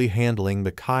successfully handling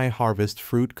the Kai harvest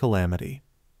fruit calamity.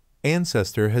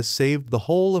 Ancestor has saved the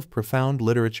whole of profound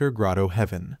literature grotto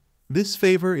heaven. This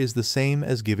favor is the same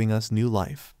as giving us new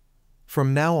life.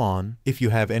 From now on, if you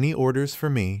have any orders for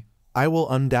me, I will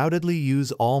undoubtedly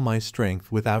use all my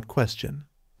strength without question.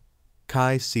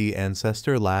 Kai Si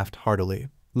Ancestor laughed heartily,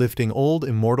 lifting old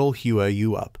immortal Hua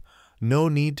Yu up. No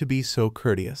need to be so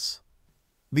courteous.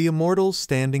 The immortals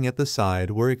standing at the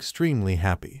side were extremely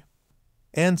happy.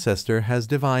 Ancestor has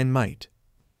divine might.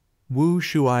 Wu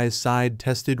Shuai's side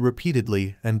tested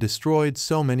repeatedly and destroyed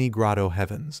so many grotto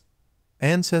heavens.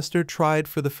 Ancestor tried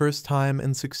for the first time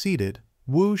and succeeded.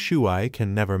 Wu Shuai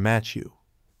can never match you.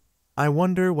 I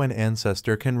wonder when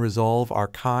Ancestor can resolve our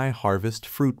Kai harvest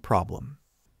fruit problem.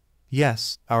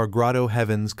 Yes, our grotto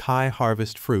heaven's Kai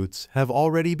harvest fruits have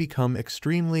already become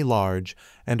extremely large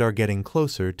and are getting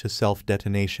closer to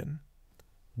self-detonation.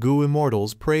 Goo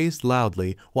immortals praised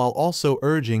loudly while also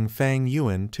urging Fang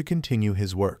Yuan to continue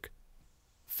his work.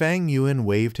 Fang Yuan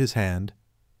waved his hand.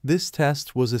 This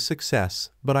test was a success,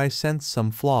 but I sense some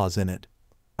flaws in it.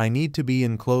 I need to be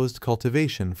in closed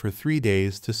cultivation for 3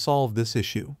 days to solve this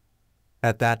issue.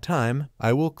 At that time,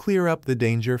 I will clear up the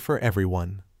danger for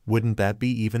everyone. Wouldn't that be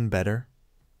even better?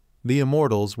 The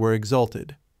immortals were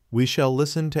exalted. We shall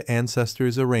listen to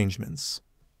Ancestor's arrangements.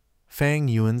 Fang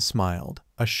Yuan smiled,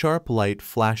 a sharp light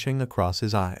flashing across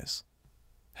his eyes.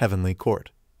 Heavenly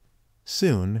Court.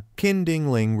 Soon, Qin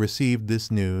Dingling received this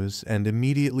news and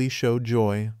immediately showed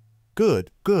joy.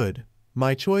 Good, good.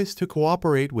 My choice to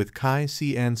cooperate with Kai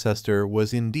Si Ancestor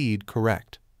was indeed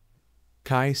correct.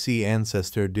 Kai Si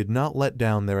Ancestor did not let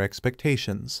down their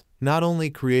expectations, not only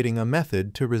creating a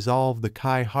method to resolve the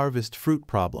Kai harvest fruit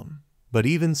problem, but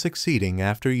even succeeding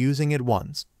after using it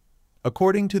once.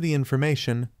 According to the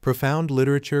information, profound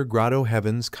literature grotto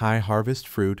heaven's Kai harvest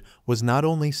fruit was not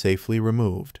only safely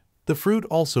removed, the fruit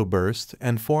also burst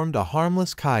and formed a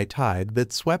harmless Kai tide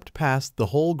that swept past the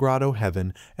whole grotto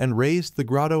heaven and raised the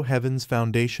grotto heaven's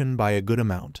foundation by a good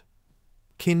amount.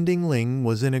 Qin Dingling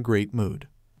was in a great mood.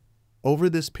 Over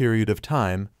this period of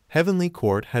time, Heavenly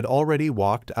Court had already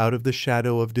walked out of the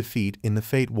shadow of defeat in the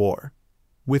Fate War.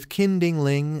 With Qin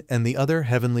Dingling and the other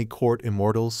Heavenly Court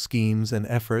immortals' schemes and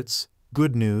efforts,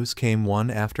 good news came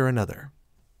one after another.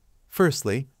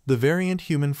 Firstly, the variant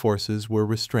human forces were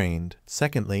restrained.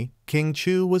 Secondly, King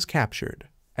Chu was captured.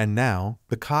 And now,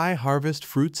 the Kai harvest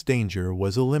fruit's danger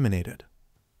was eliminated.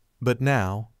 But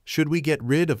now, should we get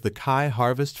rid of the Kai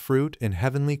harvest fruit in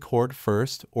Heavenly Court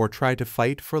first or try to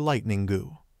fight for lightning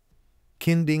goo?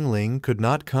 Qin Dingling could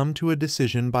not come to a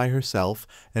decision by herself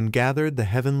and gathered the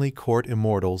Heavenly Court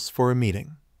immortals for a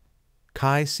meeting.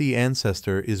 Kai Si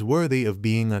Ancestor is worthy of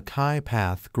being a Kai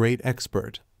Path great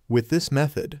expert. With this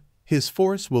method, his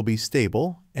force will be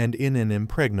stable and in an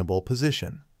impregnable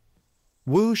position.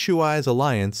 Wu Shuai's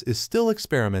alliance is still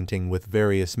experimenting with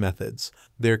various methods.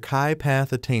 Their Kai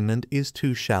Path attainment is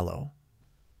too shallow.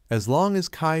 As long as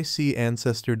Kai Si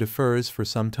Ancestor defers for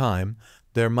some time,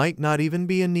 there might not even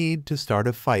be a need to start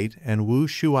a fight and Wu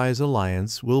Shuai's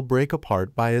alliance will break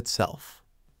apart by itself.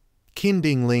 Qin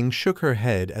Dingling shook her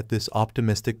head at this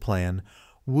optimistic plan.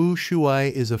 Wu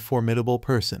Shuai is a formidable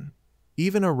person.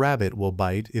 Even a rabbit will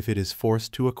bite if it is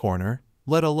forced to a corner,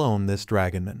 let alone this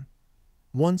dragonman.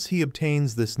 Once he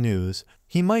obtains this news,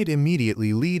 he might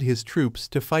immediately lead his troops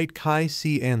to fight Kai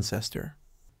Si Ancestor.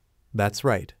 That's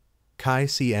right. Kai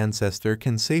Si Ancestor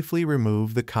can safely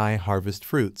remove the Kai harvest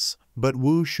fruits, but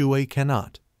Wu Shuai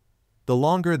cannot. The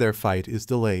longer their fight is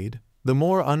delayed, the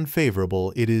more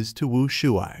unfavorable it is to Wu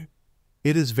Shuai.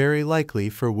 It is very likely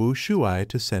for Wu Shuai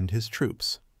to send his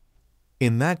troops.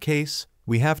 In that case,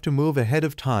 we have to move ahead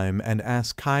of time and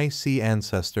ask Kai Si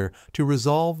Ancestor to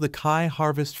resolve the Kai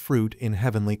harvest fruit in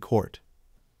Heavenly Court.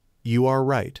 You are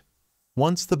right.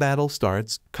 Once the battle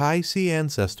starts, Kai Si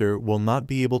Ancestor will not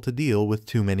be able to deal with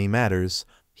too many matters.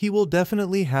 He will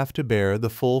definitely have to bear the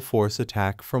full force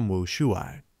attack from Wu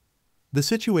Shuai. The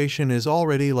situation is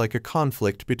already like a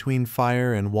conflict between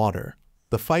fire and water.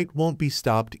 The fight won't be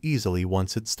stopped easily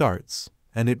once it starts,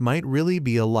 and it might really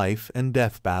be a life and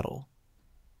death battle.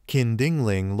 Qin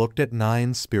Dingling looked at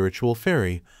 9 Spiritual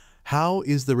Fairy. How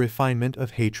is the refinement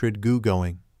of hatred Gu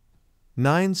going?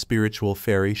 9 Spiritual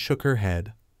Fairy shook her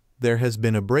head. There has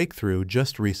been a breakthrough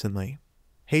just recently.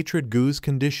 Hatred Gu's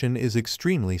condition is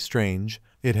extremely strange.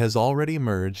 It has already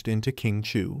merged into King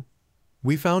Chu.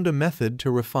 We found a method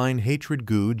to refine Hatred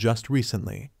Gu just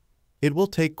recently. It will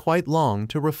take quite long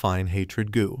to refine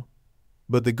Hatred Gu.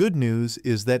 But the good news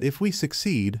is that if we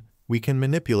succeed, we can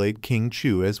manipulate King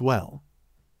Chu as well.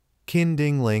 Qin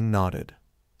Dingling nodded.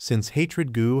 Since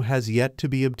Hatred Gu has yet to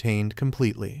be obtained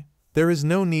completely, there is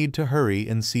no need to hurry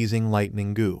in seizing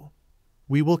Lightning Gu.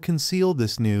 We will conceal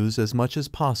this news as much as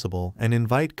possible and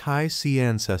invite Kai Si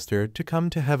Ancestor to come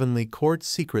to Heavenly Court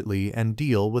secretly and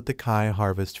deal with the Kai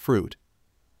harvest fruit.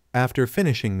 After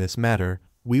finishing this matter,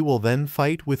 we will then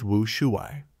fight with Wu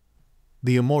Shuai.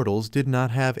 The Immortals did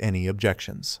not have any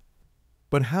objections.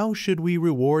 But how should we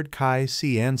reward Kai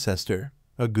Si Ancestor?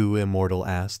 A Gu Immortal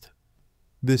asked.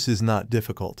 This is not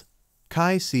difficult.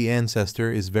 Kai Si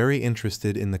Ancestor is very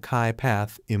interested in the Kai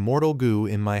Path Immortal Gu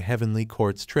in my Heavenly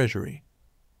Court's treasury.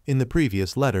 In the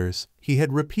previous letters, he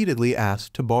had repeatedly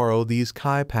asked to borrow these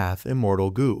Kai Path Immortal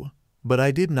Gu, but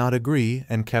I did not agree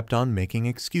and kept on making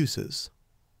excuses.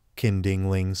 Qin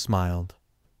Dingling smiled.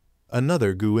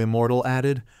 Another Gu Immortal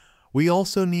added, we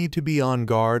also need to be on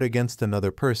guard against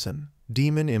another person,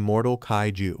 Demon Immortal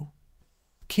Kaiju.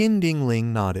 Qin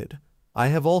Dingling nodded. I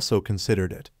have also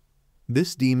considered it.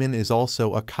 This demon is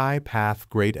also a Kai Path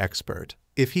great expert.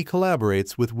 If he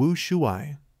collaborates with Wu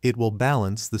Shuai, it will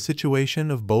balance the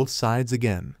situation of both sides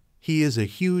again. He is a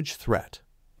huge threat.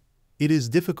 It is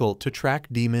difficult to track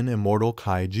Demon Immortal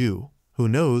Kaiju. Who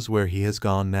knows where he has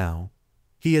gone now?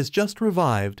 He has just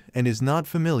revived and is not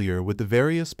familiar with the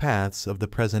various paths of the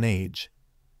present age.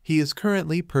 He is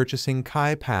currently purchasing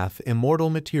Kai Path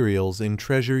Immortal materials in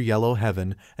Treasure Yellow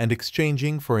Heaven and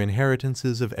exchanging for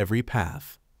inheritances of every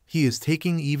path. He is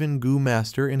taking even Gu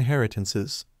Master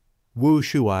inheritances. Wu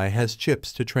Shuai has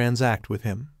chips to transact with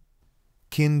him.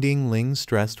 Qin Dingling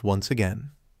stressed once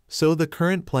again. So the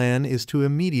current plan is to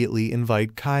immediately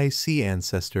invite Kai Si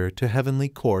Ancestor to Heavenly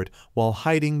Court while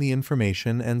hiding the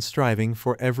information and striving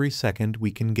for every second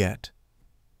we can get.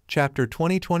 Chapter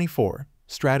 2024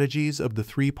 Strategies of the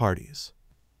Three Parties.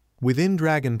 Within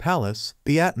Dragon Palace,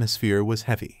 the atmosphere was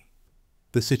heavy.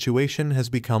 The situation has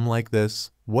become like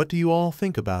this. What do you all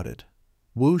think about it?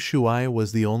 Wu Shuai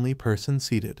was the only person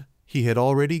seated. He had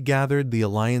already gathered the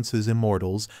Alliance's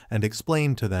immortals and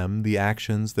explained to them the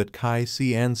actions that Kai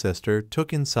Si Ancestor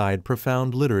took inside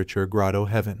Profound Literature Grotto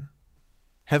Heaven.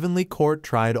 Heavenly Court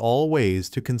tried all ways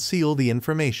to conceal the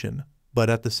information, but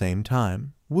at the same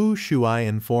time, Wu Shuai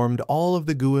informed all of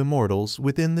the Gu Immortals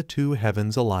within the Two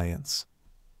Heavens Alliance.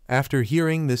 After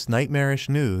hearing this nightmarish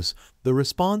news, the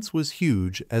response was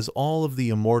huge as all of the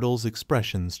Immortals'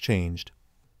 expressions changed.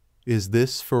 Is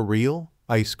this for real?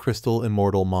 Ice Crystal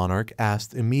Immortal Monarch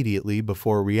asked immediately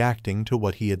before reacting to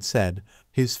what he had said.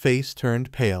 His face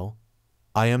turned pale.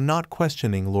 I am not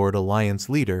questioning Lord Alliance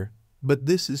Leader, but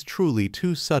this is truly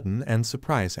too sudden and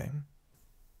surprising.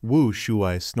 Wu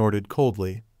Shuai snorted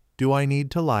coldly. Do I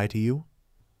need to lie to you?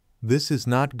 This is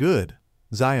not good.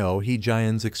 Zhao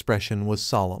Hejian's expression was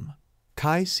solemn.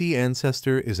 Kai Si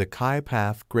Ancestor is a Kai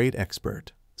Path great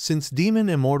expert. Since Demon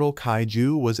Immortal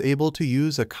Kaiju was able to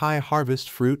use a Kai Harvest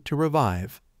fruit to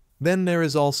revive, then there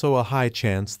is also a high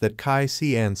chance that Kai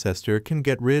Si Ancestor can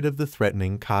get rid of the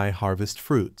threatening Kai Harvest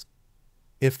fruits.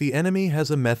 If the enemy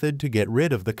has a method to get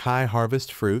rid of the Kai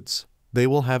Harvest fruits, they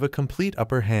will have a complete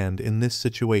upper hand in this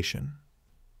situation.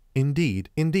 Indeed.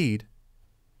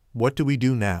 What do we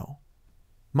do now?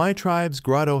 My tribe's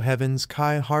Grotto Heaven's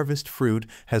Kai harvest fruit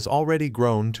has already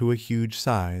grown to a huge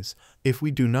size. If we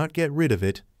do not get rid of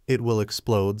it, it will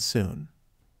explode soon.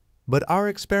 But our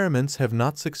experiments have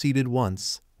not succeeded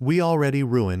once. We already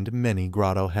ruined many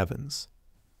Grotto Heavens.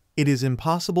 It is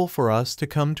impossible for us to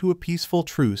come to a peaceful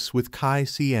truce with Kai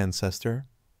xianxia.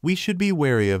 We should be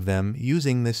wary of them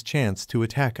using this chance to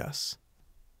attack us.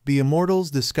 The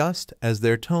Immortals discussed as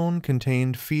their tone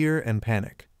contained fear and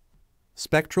panic.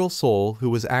 Spectral Soul, who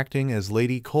was acting as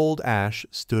Lady Cold Ash,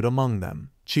 stood among them,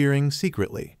 cheering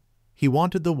secretly. He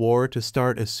wanted the war to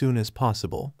start as soon as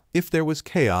possible. If there was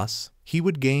chaos, he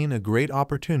would gain a great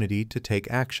opportunity to take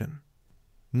action.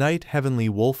 Knight Heavenly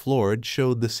Wolf Lord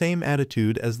showed the same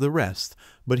attitude as the rest,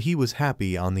 but he was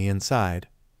happy on the inside.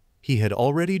 He had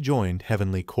already joined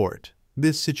Heavenly Court.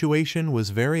 This situation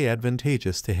was very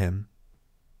advantageous to him.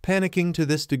 Panicking to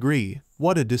this degree,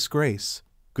 what a disgrace!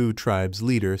 Gu Tribe's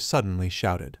leader suddenly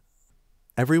shouted.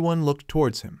 Everyone looked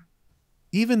towards him.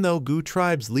 Even though Gu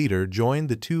Tribe's leader joined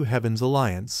the Two Heavens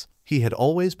Alliance, he had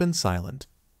always been silent.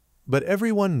 But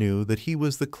everyone knew that he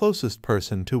was the closest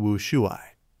person to Wu Shuai.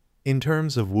 In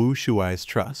terms of Wu Shuai's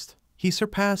trust, he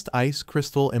surpassed Ice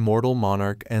Crystal Immortal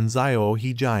Monarch and Zhao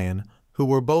Hejian, who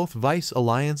were both Vice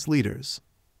Alliance leaders.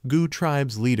 Gu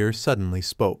Tribe's leader suddenly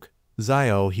spoke.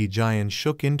 Zhao Hejian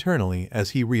shook internally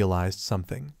as he realized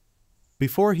something.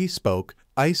 Before he spoke,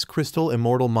 Ice Crystal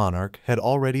Immortal Monarch had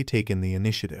already taken the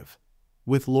initiative.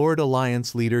 With Lord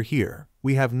Alliance leader here,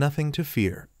 we have nothing to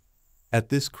fear. At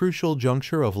this crucial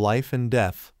juncture of life and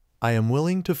death, I am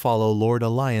willing to follow Lord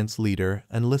Alliance leader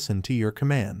and listen to your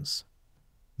commands.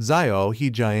 Zhao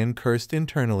Hejian cursed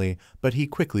internally, but he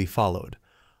quickly followed.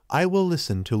 I will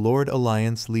listen to Lord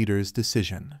Alliance leader's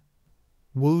decision.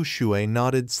 Wu Shuai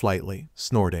nodded slightly,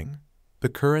 snorting. The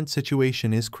current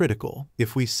situation is critical.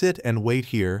 If we sit and wait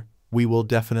here, we will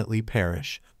definitely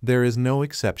perish. There is no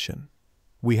exception.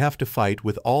 We have to fight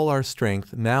with all our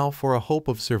strength now for a hope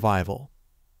of survival.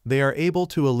 They are able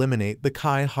to eliminate the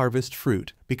Kai harvest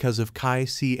fruit because of Kai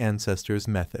xianxia's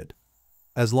method.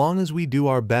 As long as we do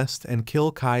our best and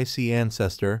kill Kai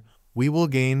xianxia, we will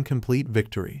gain complete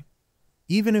victory.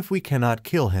 Even if we cannot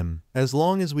kill him, as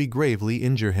long as we gravely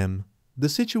injure him, the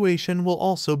situation will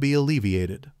also be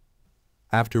alleviated.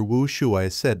 After Wu Shuai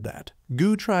said that,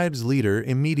 Gu Tribe's leader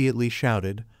immediately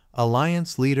shouted,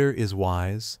 Alliance leader is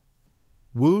wise.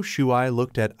 Wu Shuai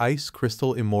looked at Ice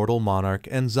Crystal Immortal Monarch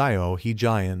and Zhao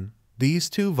Hejian. These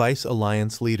two Vice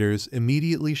Alliance leaders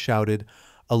immediately shouted,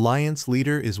 Alliance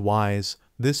leader is wise,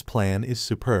 this plan is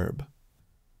superb.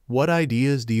 What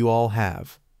ideas do you all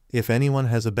have? If anyone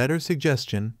has a better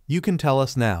suggestion, you can tell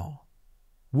us now.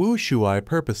 Wu Shuai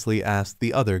purposely asked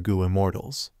the other Gu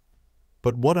Immortals.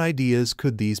 But what ideas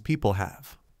could these people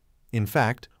have? In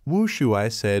fact, Wu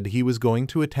Shuai said he was going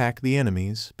to attack the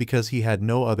enemies because he had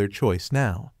no other choice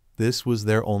now. This was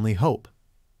their only hope.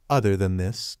 Other than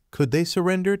this, could they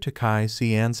surrender to Kai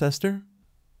xianxia?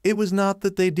 It was not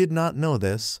that they did not know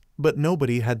this, but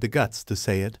nobody had the guts to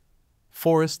say it.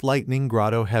 Forest Lightning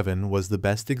Grotto Heaven was the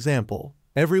best example.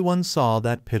 Everyone saw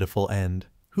that pitiful end.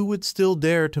 Who would still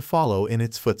dare to follow in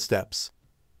its footsteps?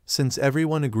 Since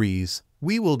everyone agrees,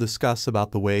 we will discuss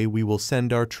about the way we will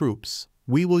send our troops.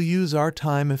 We will use our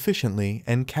time efficiently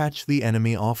and catch the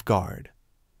enemy off guard.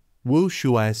 Wu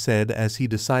Shuai said as he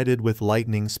decided with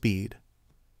lightning speed.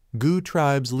 Gu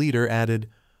Tribe's leader added,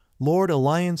 Lord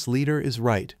Alliance leader is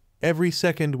right. Every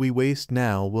second we waste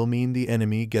now will mean the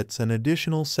enemy gets an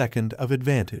additional second of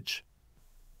advantage.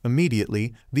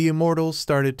 Immediately, the Immortals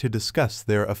started to discuss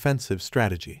their offensive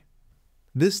strategy.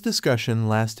 This discussion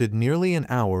lasted nearly an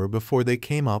hour before they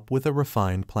came up with a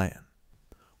refined plan.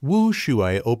 Wu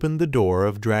Shuai opened the door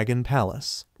of Dragon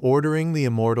Palace, ordering the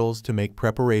Immortals to make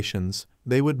preparations.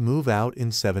 They would move out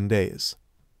in 7 days.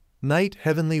 Knight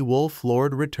Heavenly Wolf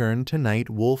Lord returned to Night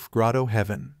Wolf Grotto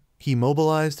Heaven. He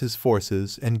mobilized his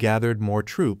forces and gathered more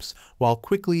troops while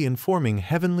quickly informing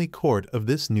Heavenly Court of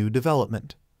this new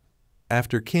development.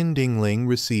 After Qin Dingling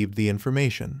received the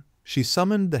information, she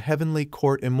summoned the Heavenly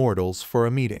Court Immortals for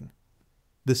a meeting.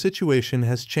 The situation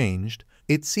has changed.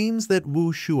 It seems that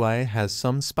Wu Shuai has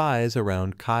some spies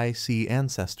around Kai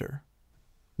xianxia.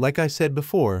 Like I said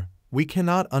before, we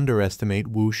cannot underestimate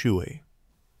Wu Shuai.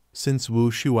 Since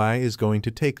Wu Shuai is going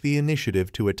to take the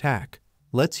initiative to attack,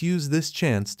 let's use this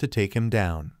chance to take him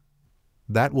down.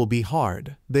 That will be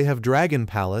hard. They have Dragon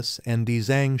Palace and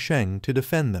Dizang Sheng to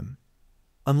defend them.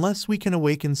 Unless we can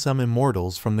awaken some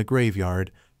immortals from the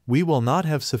graveyard, we will not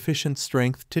have sufficient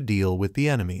strength to deal with the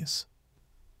enemies.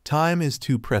 Time is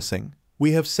too pressing.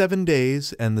 We have 7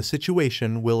 days and the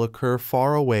situation will occur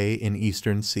far away in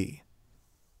Eastern Sea.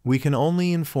 We can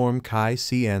only inform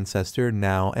Kai-Si ancestor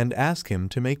now and ask him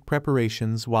to make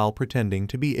preparations while pretending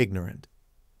to be ignorant.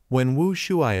 When Wu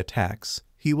Shuai attacks,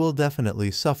 he will definitely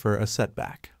suffer a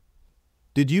setback.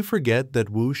 Did you forget that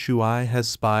Wu Shuai has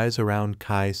spies around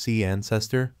Kai-Si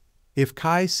ancestor? If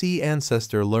Kai-Si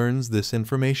ancestor learns this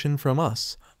information from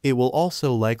us, it will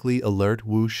also likely alert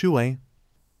Wu Shuai.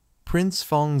 Prince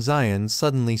Feng Xian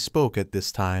suddenly spoke at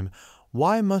this time.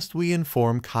 Why must we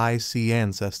inform Kai-Si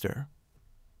ancestor?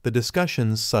 The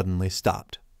discussions suddenly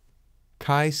stopped.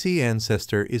 Kai-Si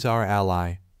ancestor is our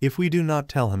ally. If we do not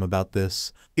tell him about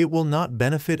this, it will not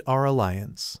benefit our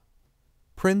alliance.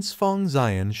 Prince Feng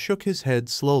Xian shook his head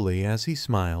slowly as he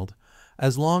smiled.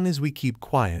 As long as we keep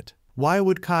quiet, why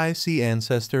would Kai-Si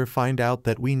ancestor find out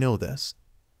that we know this?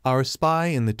 Our spy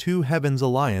in the Two Heavens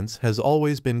Alliance has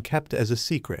always been kept as a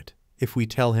secret. If we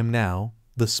tell him now,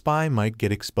 the spy might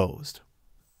get exposed.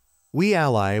 We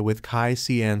ally with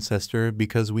Kai-Si ancestor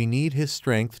because we need his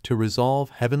strength to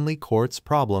resolve Heavenly Court's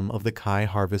problem of the Kai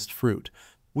harvest fruit.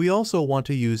 We also want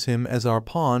to use him as our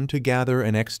pawn to gather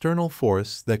an external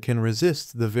force that can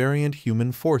resist the variant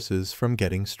human forces from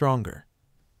getting stronger.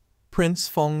 Prince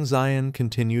Feng Xian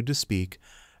continued to speak,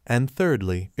 and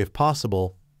thirdly, if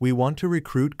possible, we want to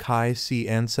recruit Kai-Si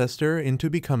ancestor into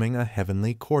becoming a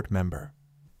Heavenly Court member.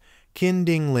 Qin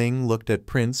Dingling looked at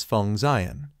Prince Feng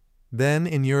Xian. Then,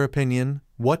 in your opinion,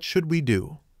 what should we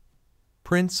do?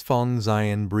 Prince Feng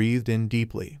Xian breathed in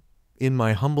deeply. In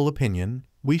my humble opinion,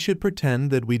 we should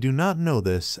pretend that we do not know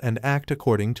this and act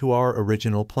according to our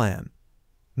original plan.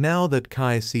 Now that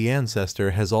Kai-Si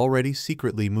ancestor has already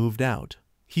secretly moved out,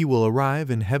 he will arrive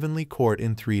in Heavenly Court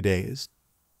in 3 days.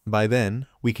 By then,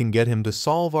 we can get him to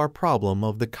solve our problem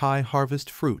of the Kai harvest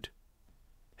fruit.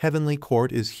 Heavenly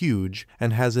Court is huge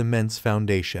and has immense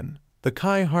foundation. The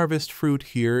Kai harvest fruit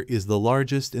here is the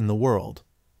largest in the world.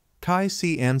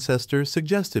 Kai-Si ancestor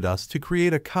suggested us to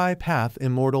create a Kai path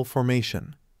Immortal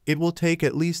formation. It will take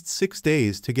at least 6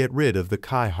 days to get rid of the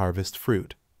Kai harvest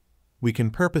fruit. We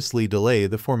can purposely delay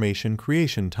the formation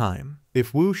creation time.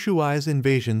 If Wu Shuai's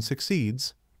invasion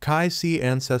succeeds, Kai-Si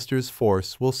ancestor's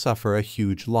force will suffer a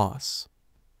huge loss.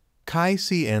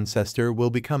 Kai-Si ancestor will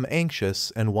become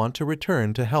anxious and want to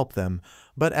return to help them,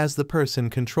 but as the person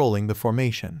controlling the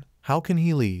formation, how can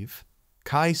he leave?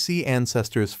 Kai-Si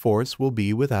ancestor's force will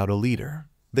be without a leader.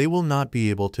 They will not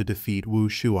be able to defeat Wu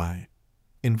Shuai.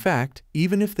 In fact,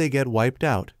 even if they get wiped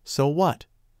out, so what?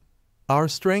 Our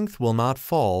strength will not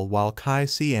fall while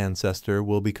Kai-Si ancestor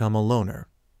will become a loner.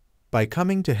 By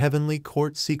coming to Heavenly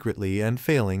Court secretly and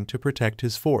failing to protect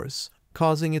his force,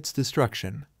 causing its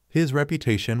destruction, his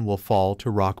reputation will fall to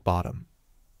rock bottom.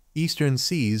 Eastern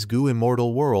Sea's Gu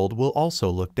Immortal world will also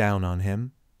look down on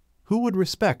him. Who would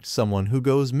respect someone who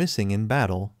goes missing in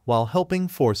battle while helping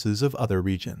forces of other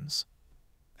regions?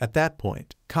 At that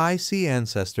point, Kai-Si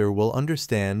ancestor will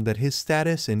understand that his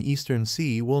status in Eastern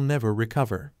Sea will never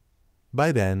recover.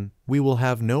 By then, we will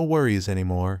have no worries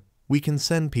anymore. We can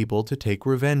send people to take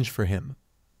revenge for him.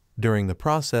 During the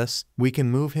process, we can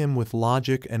move him with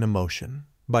logic and emotion.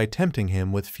 By tempting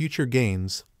him with future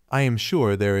gains, I am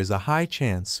sure there is a high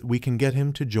chance we can get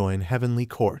him to join Heavenly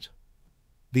Court.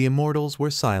 The Immortals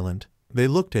were silent. They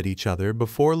looked at each other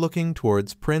before looking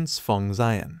towards Prince Feng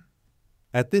Xian.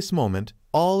 At this moment,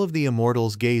 all of the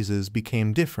Immortals' gazes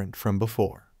became different from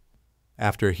before.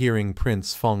 After hearing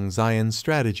Prince Feng Xian's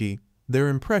strategy, their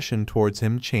impression towards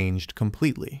him changed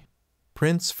completely.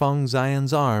 Prince Feng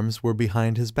Xian's arms were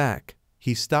behind his back.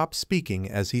 He stopped speaking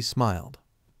as he smiled.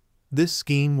 This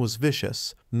scheme was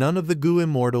vicious. None of the Gu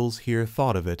Immortals here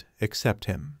thought of it except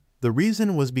him. The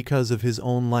reason was because of his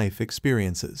own life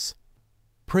experiences.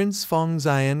 Prince Feng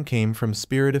Xian came from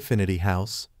Spirit Affinity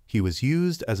House. He was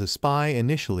used as a spy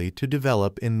initially to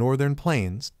develop in Northern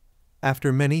Plains.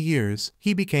 After many years,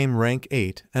 he became rank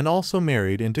 8 and also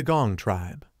married into Gong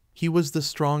tribe. He was the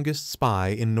strongest spy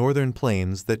in Northern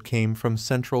Plains that came from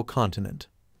Central Continent.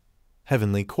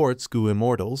 Heavenly Court's Gu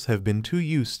Immortals have been too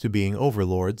used to being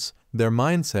overlords. Their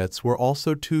mindsets were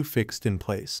also too fixed in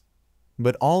place.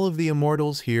 But all of the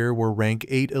Immortals here were rank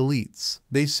 8 elites.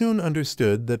 They soon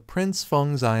understood that Prince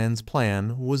Feng Xian's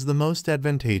plan was the most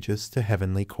advantageous to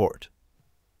Heavenly Court.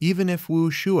 Even if Wu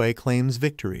Shuai claims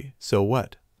victory, so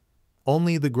what?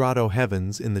 Only the Grotto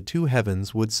Heavens in the Two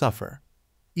Heavens would suffer.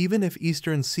 Even if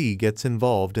Eastern Sea gets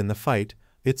involved in the fight,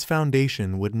 its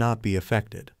foundation would not be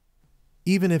affected.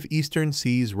 Even if Eastern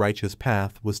Sea's righteous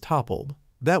path was toppled,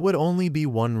 that would only be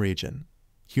one region.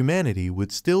 Humanity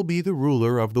would still be the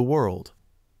ruler of the world.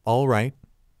 All right.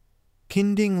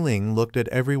 Qin Dingling looked at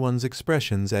everyone's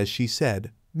expressions as she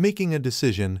said, making a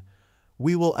decision,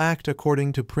 we will act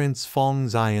according to Prince Feng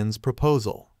Xian's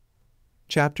proposal.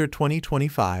 Chapter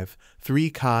 2025, 3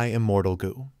 Kai Immortal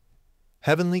Goo.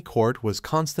 Heavenly Court was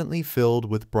constantly filled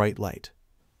with bright light.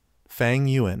 Fang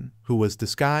Yuan, who was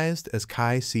disguised as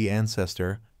Kai Si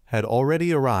ancestor, had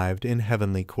already arrived in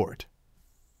Heavenly Court.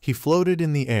 He floated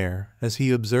in the air as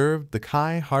he observed the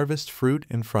Kai harvest fruit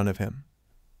in front of him.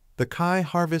 The Kai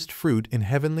harvest fruit in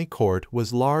Heavenly Court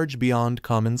was large beyond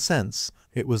common sense.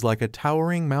 It was like a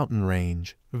towering mountain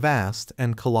range, vast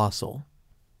and colossal.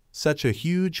 Such a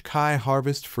huge Kai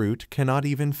harvest fruit cannot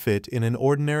even fit in an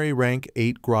ordinary rank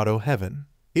 8 grotto heaven.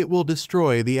 It will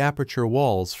destroy the aperture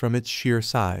walls from its sheer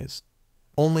size.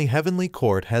 Only Heavenly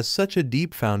Court has such a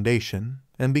deep foundation,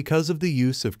 and because of the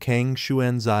use of Kang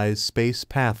Xuanzai's space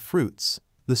path fruits,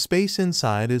 the space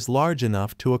inside is large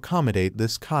enough to accommodate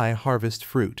this Kai harvest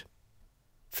fruit.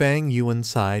 Fang Yuan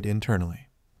sighed internally.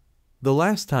 The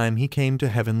last time he came to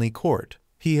Heavenly Court,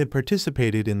 he had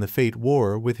participated in the Fate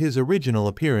War with his original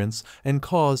appearance and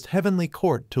caused Heavenly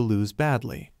Court to lose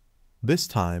badly. This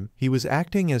time, he was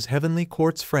acting as Heavenly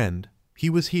Court's friend.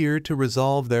 He was here to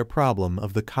resolve their problem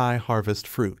of the Kai harvest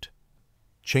fruit.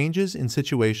 Changes in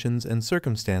situations and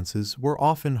circumstances were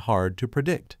often hard to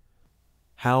predict.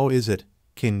 "How is it?"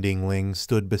 Qin Dingling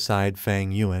stood beside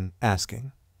Fang Yuan,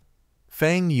 asking.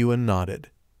 Fang Yuan nodded.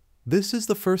 "This is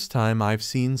the first time I've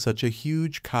seen such a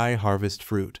huge Kai harvest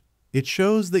fruit. It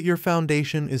shows that your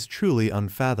foundation is truly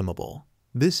unfathomable.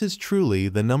 This is truly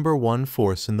the #1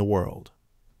 force in the world."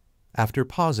 After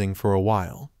pausing for a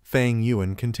while, Fang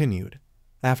Yuan continued.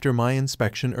 "After my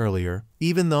inspection earlier,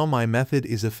 even though my method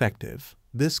is effective,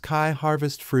 this Kai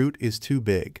harvest fruit is too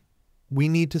big. We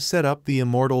need to set up the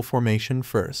Immortal formation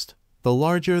first. The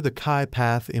larger the Kai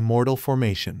path Immortal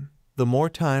formation, the more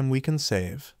time we can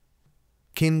save."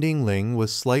 Qin Dingling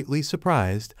was slightly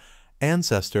surprised.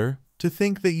 "Ancestor, to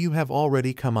think that you have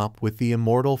already come up with the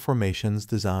Immortal formation's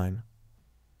design."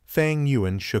 Fang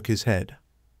Yuan shook his head.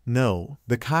 "No,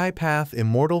 the Kai path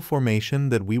Immortal formation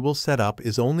that we will set up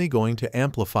is only going to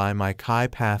amplify my Kai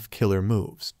path killer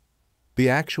moves. The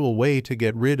actual way to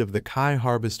get rid of the Kai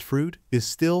harvest fruit is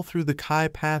still through the Kai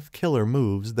path killer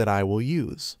moves that I will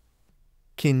use."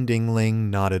 Qin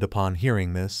Dingling nodded upon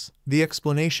hearing this. The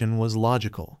explanation was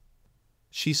logical.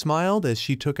 She smiled as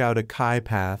she took out a Kai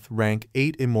path rank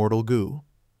 8 Immortal Goo.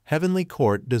 Heavenly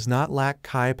Court does not lack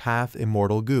Kai path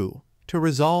Immortal Goo. To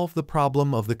resolve the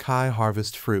problem of the Kai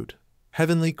harvest fruit,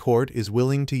 Heavenly Court is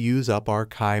willing to use up our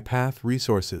Kai path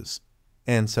resources.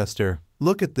 Ancestor,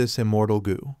 look at this Immortal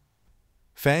Goo.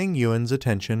 Fang Yuan's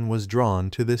attention was drawn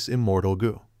to this Immortal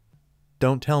Goo.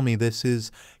 "Don't tell me this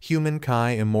is human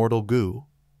Kai Immortal Goo."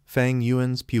 Fang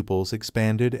Yuan's pupils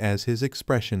expanded as his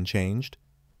expression changed.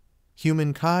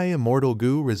 Human Kai Immortal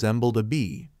Goo resembled a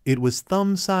bee. It was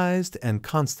thumb-sized and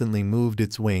constantly moved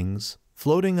its wings.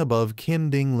 Floating above Qin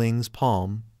Dingling's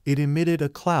palm, it emitted a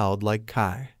cloud like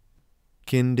Kai.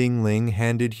 Qin Dingling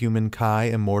handed Human Kai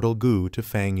Immortal Goo to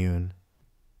Fang Yuan.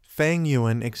 Fang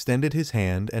Yuan extended his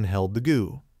hand and held the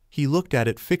goo. He looked at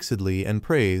it fixedly and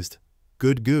praised,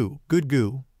 "Good goo, good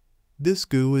goo. This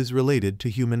goo is related to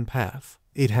human path.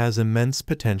 It has immense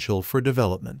potential for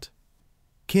development."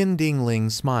 Qin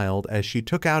Dingling smiled as she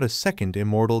took out a second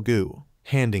Immortal Goo,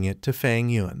 handing it to Fang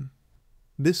Yuan.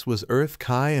 This was Earth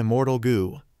Kai Immortal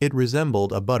Goo. It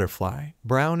resembled a butterfly,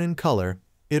 brown in color.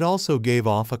 It also gave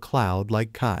off a cloud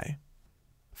like Kai.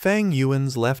 Fang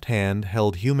Yuan's left hand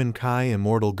held Human Kai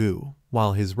Immortal Goo,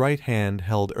 while his right hand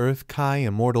held Earth Kai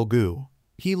Immortal Goo.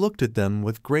 He looked at them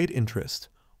with great interest.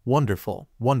 "Wonderful,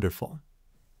 wonderful.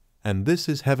 And this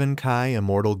is Heaven Kai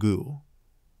Immortal Goo,"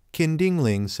 Qin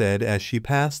Dingling said as she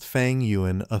passed Fang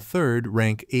Yuan a third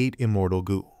rank 8 Immortal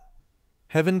Goo.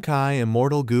 Heaven Kai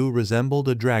Immortal Goo resembled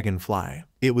a dragonfly.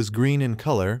 It was green in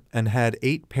color and had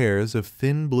 8 pairs of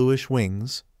thin bluish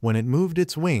wings. When it moved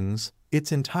its wings,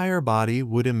 its entire body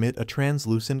would emit a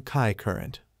translucent Kai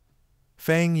current.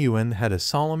 Fang Yuan had a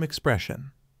solemn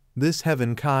expression. This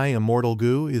Heaven Kai Immortal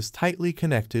Goo is tightly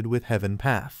connected with Heaven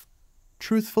Path.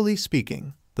 Truthfully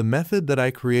speaking, the method that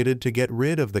I created to get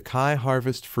rid of the Kai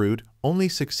harvest fruit only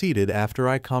succeeded after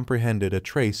I comprehended a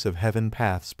trace of Heaven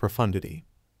Path's profundity.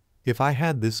 If I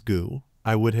had this goo,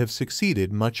 I would have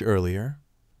succeeded much earlier.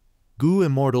 Goo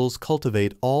immortals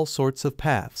cultivate all sorts of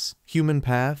paths. Human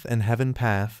path and Heaven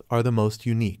Path are the most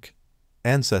unique.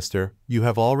 Ancestor, you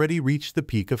have already reached the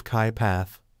peak of Kai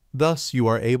Path. Thus you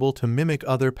are able to mimic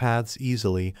other paths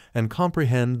easily and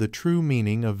comprehend the true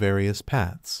meaning of various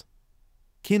paths.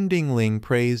 Qin Dingling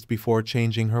praised before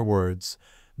changing her words.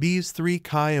 These 3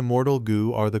 Kai Immortal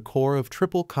Goo are the core of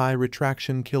Triple Kai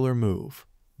Retraction Killer Move.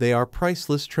 They are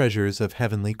priceless treasures of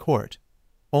Heavenly Court.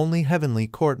 Only Heavenly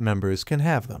Court members can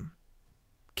have them.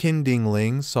 Qin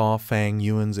Dingling saw Fang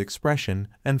Yuan's expression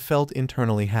and felt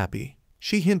internally happy.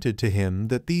 She hinted to him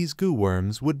that these goo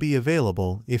worms would be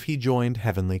available if he joined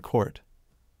Heavenly Court.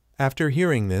 After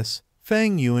hearing this,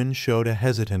 Fang Yuan showed a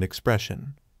hesitant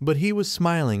expression, but he was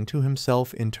smiling to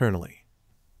himself internally.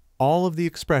 All of the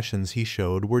expressions he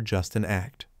showed were just an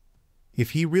act.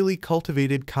 If he really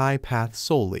cultivated Kai Path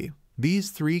solely,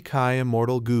 these 3 Kai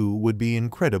Immortal goo would be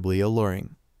incredibly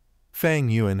alluring. Fang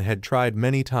Yuan had tried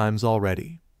many times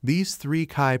already. These 3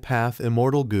 Kai Path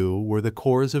Immortal goo were the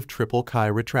cores of triple Kai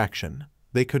retraction.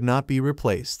 They could not be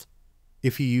replaced.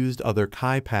 If he used other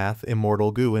Kai Path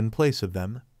Immortal goo in place of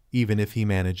them, even if he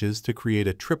manages to create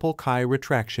a triple Kai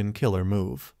retraction killer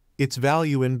move, its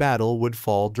value in battle would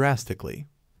fall drastically.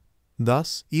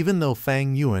 Thus, even though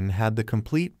Fang Yuan had the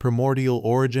complete primordial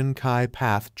origin Kai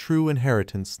Path true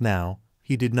inheritance now,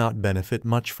 he did not benefit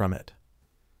much from it.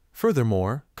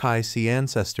 Furthermore, Kai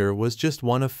xianxia was just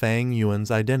one of Fang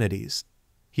Yuan's identities.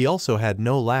 He also had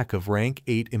no lack of rank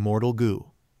 8 Immortal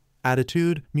goo.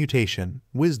 Attitude, Mutation,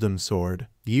 Wisdom Sword,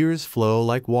 Years Flow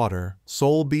Like Water,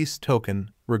 Soul Beast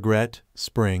Token, Regret,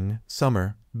 Spring,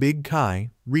 Summer, Big Kai,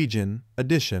 Region,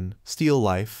 Addition, Steel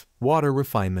Life, Water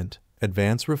Refinement,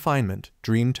 Advanced Refinement,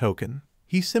 Dream Token.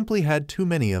 He simply had too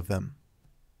many of them.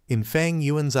 In Fang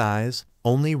Yuan's eyes,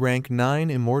 only rank 9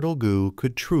 Immortal goo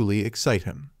could truly excite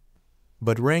him.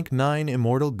 But rank 9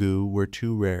 Immortal goo were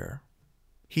too rare.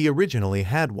 He originally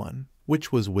had one,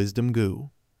 which was Wisdom goo.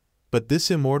 But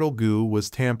this Immortal goo was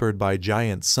tampered by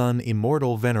Giant Sun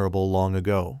Immortal Venerable long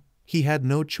ago. He had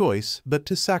no choice but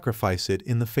to sacrifice it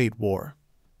in the Fate War.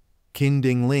 Qin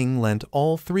Dingling lent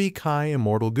all 3 Kai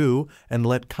Immortal goo and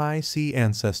let Kai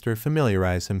xianxia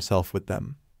familiarize himself with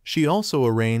them. She also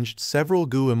arranged several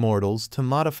goo immortals to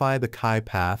modify the Kai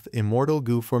Path Immortal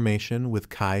goo formation with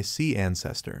Kai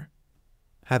xianxia.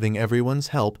 Having everyone's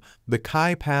help, the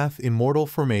Kai Path Immortal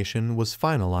formation was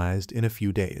finalized in a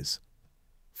few days.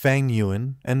 Fang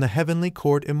Yuan and the Heavenly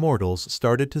Court Immortals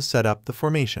started to set up the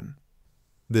formation.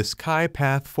 This Kai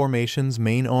Path formation's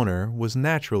main owner was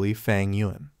naturally Fang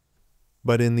Yuan.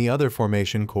 But in the other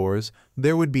formation cores,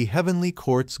 there would be Heavenly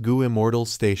Court's goo immortals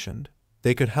stationed.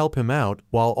 They could help him out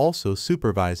while also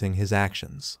supervising his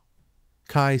actions.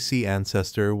 Kai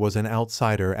xianxia was an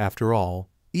outsider after all.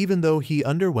 Even though he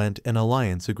underwent an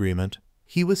alliance agreement,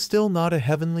 he was still not a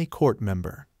Heavenly Court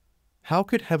member. How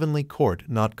could Heavenly Court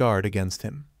not guard against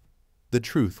him? The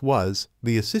truth was,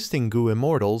 the assisting goo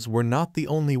immortals were not the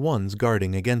only ones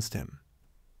guarding against him.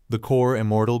 The core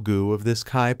immortal goo of this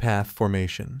Kai Path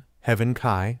formation, Heaven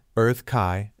Kai, Earth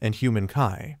Kai, and Human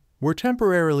Kai, were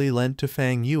temporarily lent to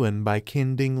Fang Yuan by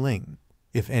Qin Dingling.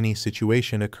 If any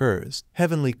situation occurs,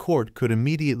 Heavenly Court could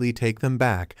immediately take them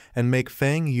back and make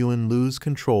Fang Yuan lose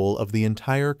control of the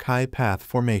entire Kai Path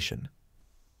formation.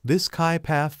 This Kai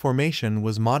Path formation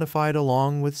was modified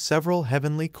along with several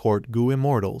Heavenly Court goo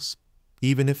immortals.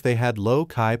 Even if they had low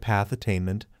Kai Path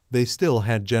attainment, they still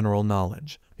had general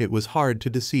knowledge. It was hard to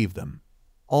deceive them.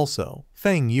 Also,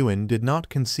 Fang Yuan did not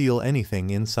conceal anything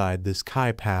inside this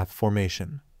Kai Path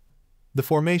formation. The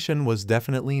formation was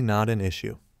definitely not an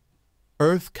issue.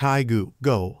 Earth Kai goo,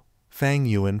 go! Fang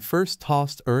Yuan first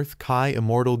tossed Earth Kai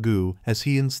Immortal goo as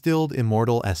he instilled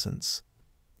Immortal Essence.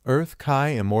 Earth Kai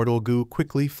Immortal goo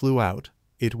quickly flew out.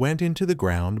 It went into the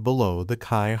ground below the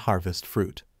Kai Harvest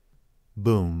Fruit.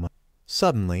 Boom!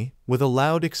 Suddenly, with a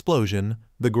loud explosion,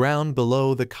 the ground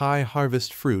below the Kai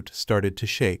Harvest Fruit started to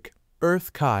shake.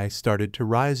 Earth Kai started to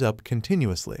rise up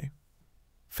continuously.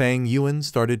 Fang Yuan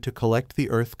started to collect the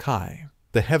Earth Kai.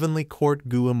 The Heavenly Court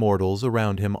goo immortals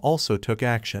around him also took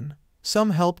action.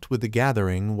 Some helped with the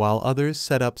gathering while others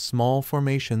set up small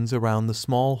formations around the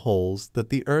small holes that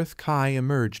the Earth Kai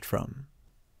emerged from.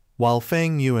 While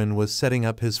Fang Yuan was setting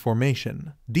up his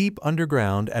formation, deep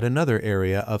underground at another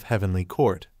area of Heavenly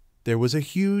Court, there was a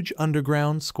huge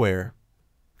underground square.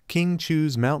 King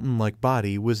Chu's mountain-like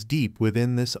body was deep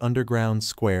within this underground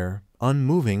square,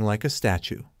 unmoving like a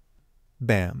statue.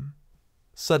 Bam!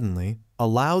 Suddenly, a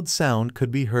loud sound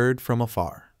could be heard from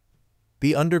afar.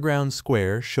 The underground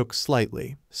square shook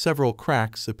slightly. Several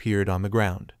cracks appeared on the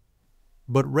ground.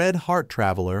 But Red Heart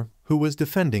Traveler, who was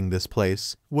defending this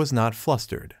place, was not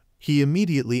flustered. He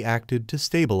immediately acted to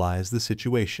stabilize the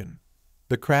situation.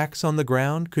 The cracks on the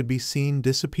ground could be seen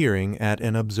disappearing at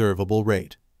an observable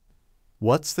rate.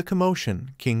 "What's the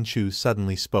commotion?" King Chu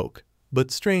suddenly spoke.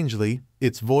 But strangely,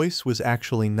 its voice was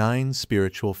actually 9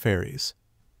 spiritual fairies.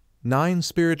 9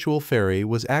 spiritual fairy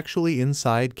was actually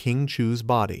inside King Chu's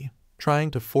body, trying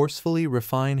to forcefully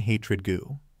refine hatred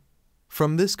goo.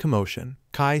 From this commotion,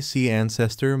 Kai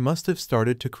xianxia must have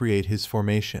started to create his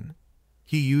formation.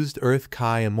 He used Earth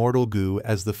Kai Immortal Goo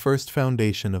as the first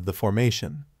foundation of the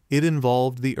formation. It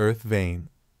involved the Earth vein.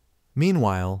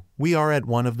 Meanwhile, we are at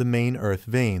one of the main Earth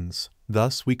veins,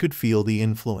 thus we could feel the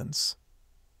influence.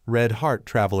 Red Heart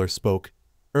Traveler spoke.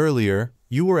 Earlier,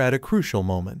 you were at a crucial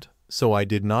moment, so I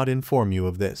did not inform you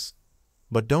of this.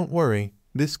 But don't worry,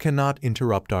 this cannot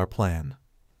interrupt our plan.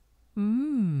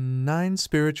 Nine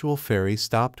Spiritual Fairy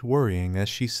stopped worrying as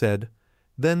she said,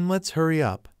 then let's hurry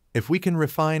up. If we can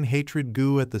refine Hatred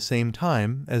Goo at the same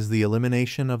time as the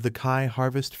elimination of the Kai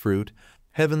Harvest Fruit,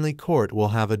 Heavenly Court will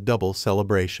have a double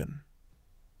celebration.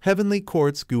 Heavenly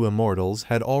Court's Goo Immortals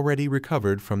had already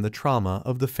recovered from the trauma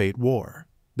of the Fate War.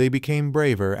 They became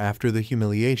braver after the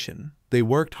humiliation. They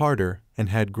worked harder and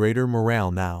had greater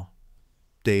morale now.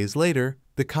 Days later,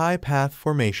 the Kai Path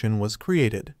formation was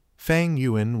created. Fang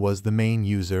Yuan was the main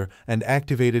user and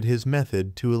activated his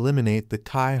method to eliminate the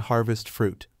Kai Harvest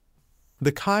Fruit.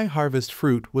 The Kai Harvest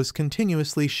Fruit was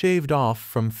continuously shaved off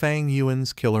from Fang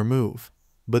Yuan's killer move.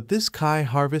 But this Kai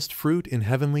Harvest Fruit in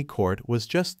Heavenly Court was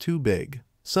just too big.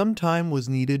 Some time was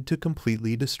needed to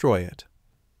completely destroy it.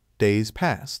 Days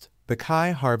passed. The Kai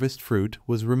Harvest Fruit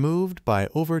was removed by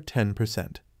over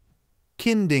 10%.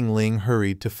 Qin Dingling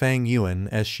hurried to Fang Yuan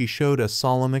as she showed a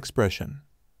solemn expression.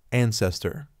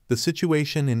 Ancestor, the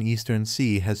situation in Eastern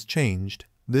Sea has changed.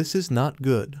 This is not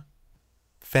good.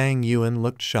 Fang Yuan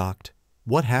looked shocked.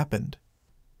 What happened?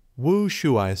 Wu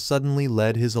Shuai suddenly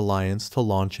led his alliance to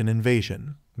launch an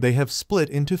invasion. They have split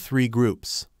into 3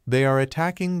 groups. They are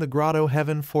attacking the Grotto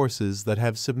Heaven forces that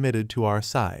have submitted to our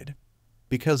side.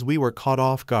 Because we were caught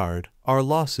off guard, our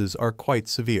losses are quite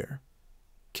severe.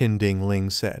 Qin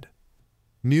Dingling said.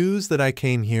 News that I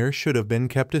came here should have been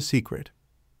kept a secret.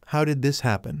 How did this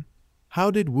happen?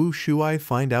 How did Wu Shuai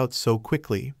find out so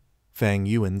quickly? Fang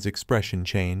Yuan's expression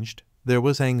changed. There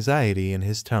was anxiety in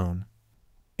his tone.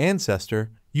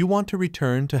 Ancestor, you want to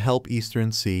return to help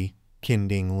Eastern Sea? Qin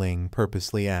Dingling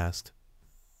purposely asked.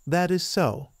 That is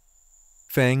so.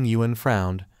 Fang Yuan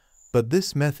frowned. But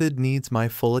this method needs my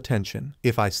full attention.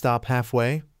 If I stop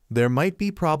halfway, there might be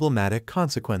problematic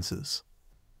consequences.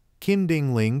 Qin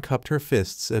Dingling cupped her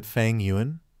fists at Fang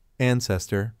Yuan.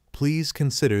 Ancestor, please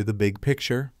consider the big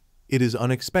picture. It is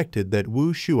unexpected that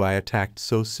Wu Shuai attacked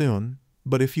so soon,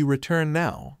 but if you return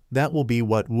now, that will be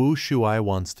what Wu Shuai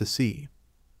wants to see.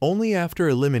 Only after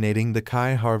eliminating the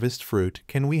Kai Harvest Fruit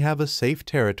can we have a safe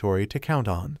territory to count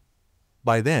on.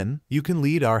 By then, you can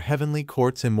lead our Heavenly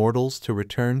Court's Immortals to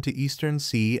return to Eastern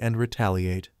Sea and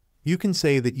retaliate. You can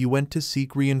say that you went to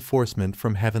seek reinforcement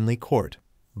from Heavenly Court,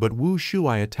 but Wu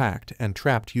Shuai attacked and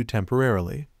trapped you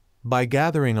temporarily. By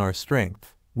gathering our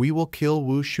strength, we will kill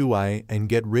Wu Shuai and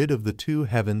get rid of the 2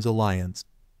 Heavens Alliance.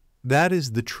 That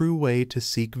is the true way to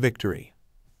seek victory.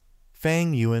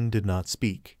 Fang Yuan did not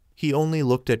speak. He only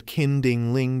looked at Qin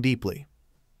Dingling deeply.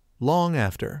 Long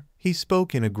after, he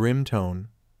spoke in a grim tone.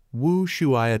 Wu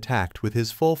Shuai attacked with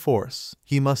his full force.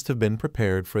 He must have been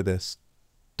prepared for this.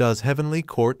 Does Heavenly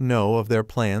Court know of their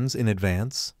plans in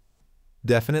advance?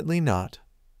 Definitely not.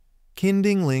 Qin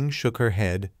Dingling shook her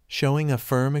head, showing a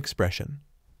firm expression.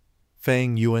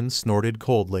 Fang Yuan snorted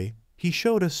coldly. He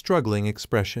showed a struggling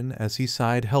expression as he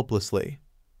sighed helplessly.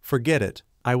 Forget it.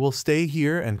 I will stay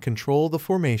here and control the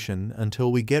formation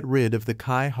until we get rid of the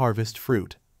Kai Harvest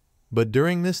Fruit. But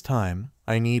during this time,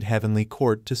 I need Heavenly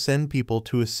Court to send people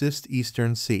to assist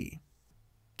Eastern Sea.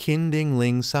 Qin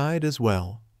Dingling sighed as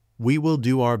well. We will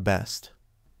do our best.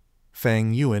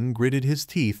 Fang Yuan gritted his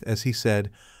teeth as he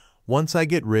said, once I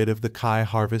get rid of the Kai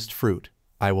Harvest Fruit,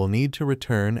 I will need to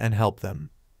return and help them.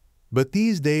 But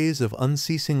these days of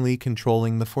unceasingly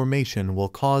controlling the formation will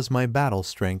cause my battle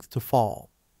strength to fall.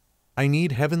 I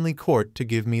need Heavenly Court to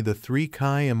give me the 3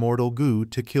 Kai Immortal Goo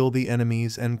to kill the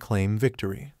enemies and claim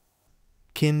victory.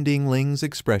 Qin Dingling's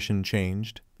expression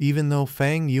changed. Even though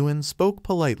Fang Yuan spoke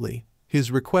politely, his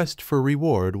request for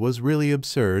reward was really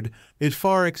absurd. It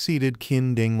far exceeded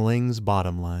Qin Dingling's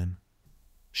bottom line.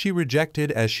 She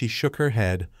rejected as she shook her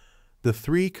head. The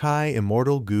 3 Kai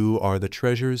Immortal Goo are the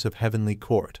treasures of Heavenly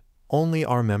Court. Only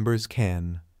our members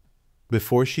can.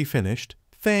 Before she finished,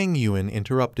 Fang Yuan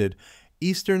interrupted.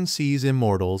 Eastern Sea's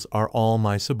Immortals are all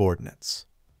my subordinates.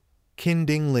 Qin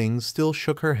Dingling still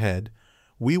shook her head.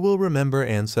 We will remember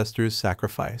ancestors'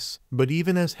 sacrifice, but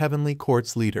even as Heavenly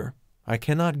Court's leader, I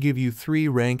cannot give you 3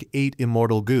 rank 8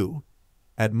 Immortal Goo.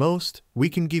 At most, we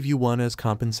can give you 1 as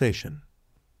compensation.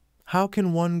 How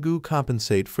can 1 Goo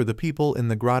compensate for the people in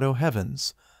the Grotto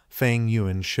Heavens? Fang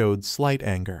Yuan showed slight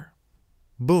anger.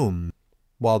 Boom!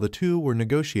 While the 2 were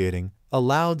negotiating, a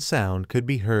loud sound could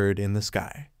be heard in the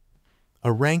sky.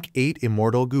 A rank 8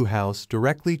 Immortal Goo house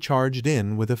directly charged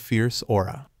in with a fierce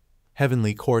aura.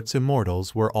 Heavenly Court's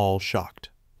immortals were all shocked.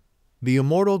 The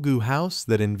immortal goo house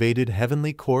that invaded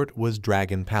Heavenly Court was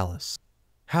Dragon Palace.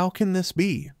 How can this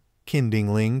be? Qin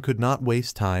Dingling could not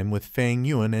waste time with Fang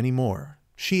Yuan anymore.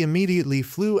 She immediately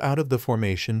flew out of the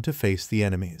formation to face the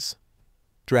enemies.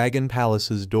 Dragon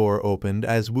Palace's door opened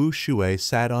as Wu Shui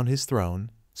sat on his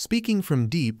throne, speaking from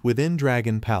deep within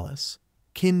Dragon Palace.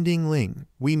 Qin Dingling,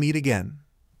 we meet again.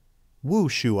 Wu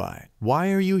Shui,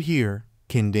 why are you here?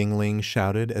 Qin Dingling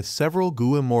shouted as several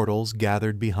goo immortals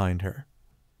gathered behind her.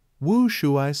 Wu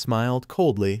Shui smiled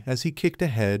coldly as he kicked a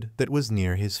head that was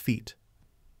near his feet.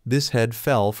 This head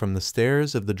fell from the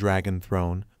stairs of the Dragon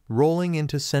Throne, rolling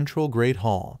into Central Great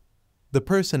Hall. The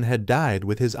person had died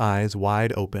with his eyes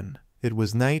wide open. It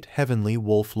was Knight Heavenly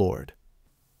Wolf Lord.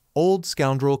 Old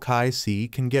scoundrel Kai Si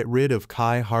can get rid of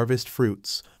Kai Harvest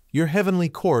fruits. Your Heavenly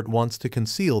Court wants to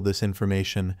conceal this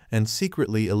information and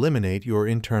secretly eliminate your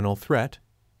internal threat.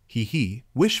 Hee,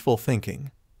 wishful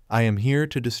thinking. I am here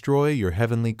to destroy your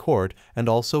Heavenly Court and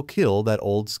also kill that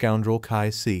old scoundrel Kai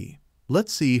Si.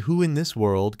 Let's see who in this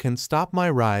world can stop my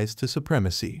rise to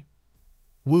supremacy.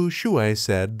 Wu Shui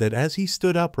said that as he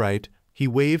stood upright, he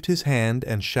waved his hand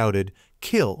and shouted,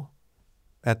 "Kill!"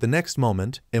 At the next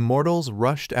moment, immortals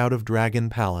rushed out of Dragon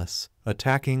Palace,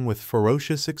 attacking with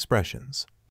ferocious expressions.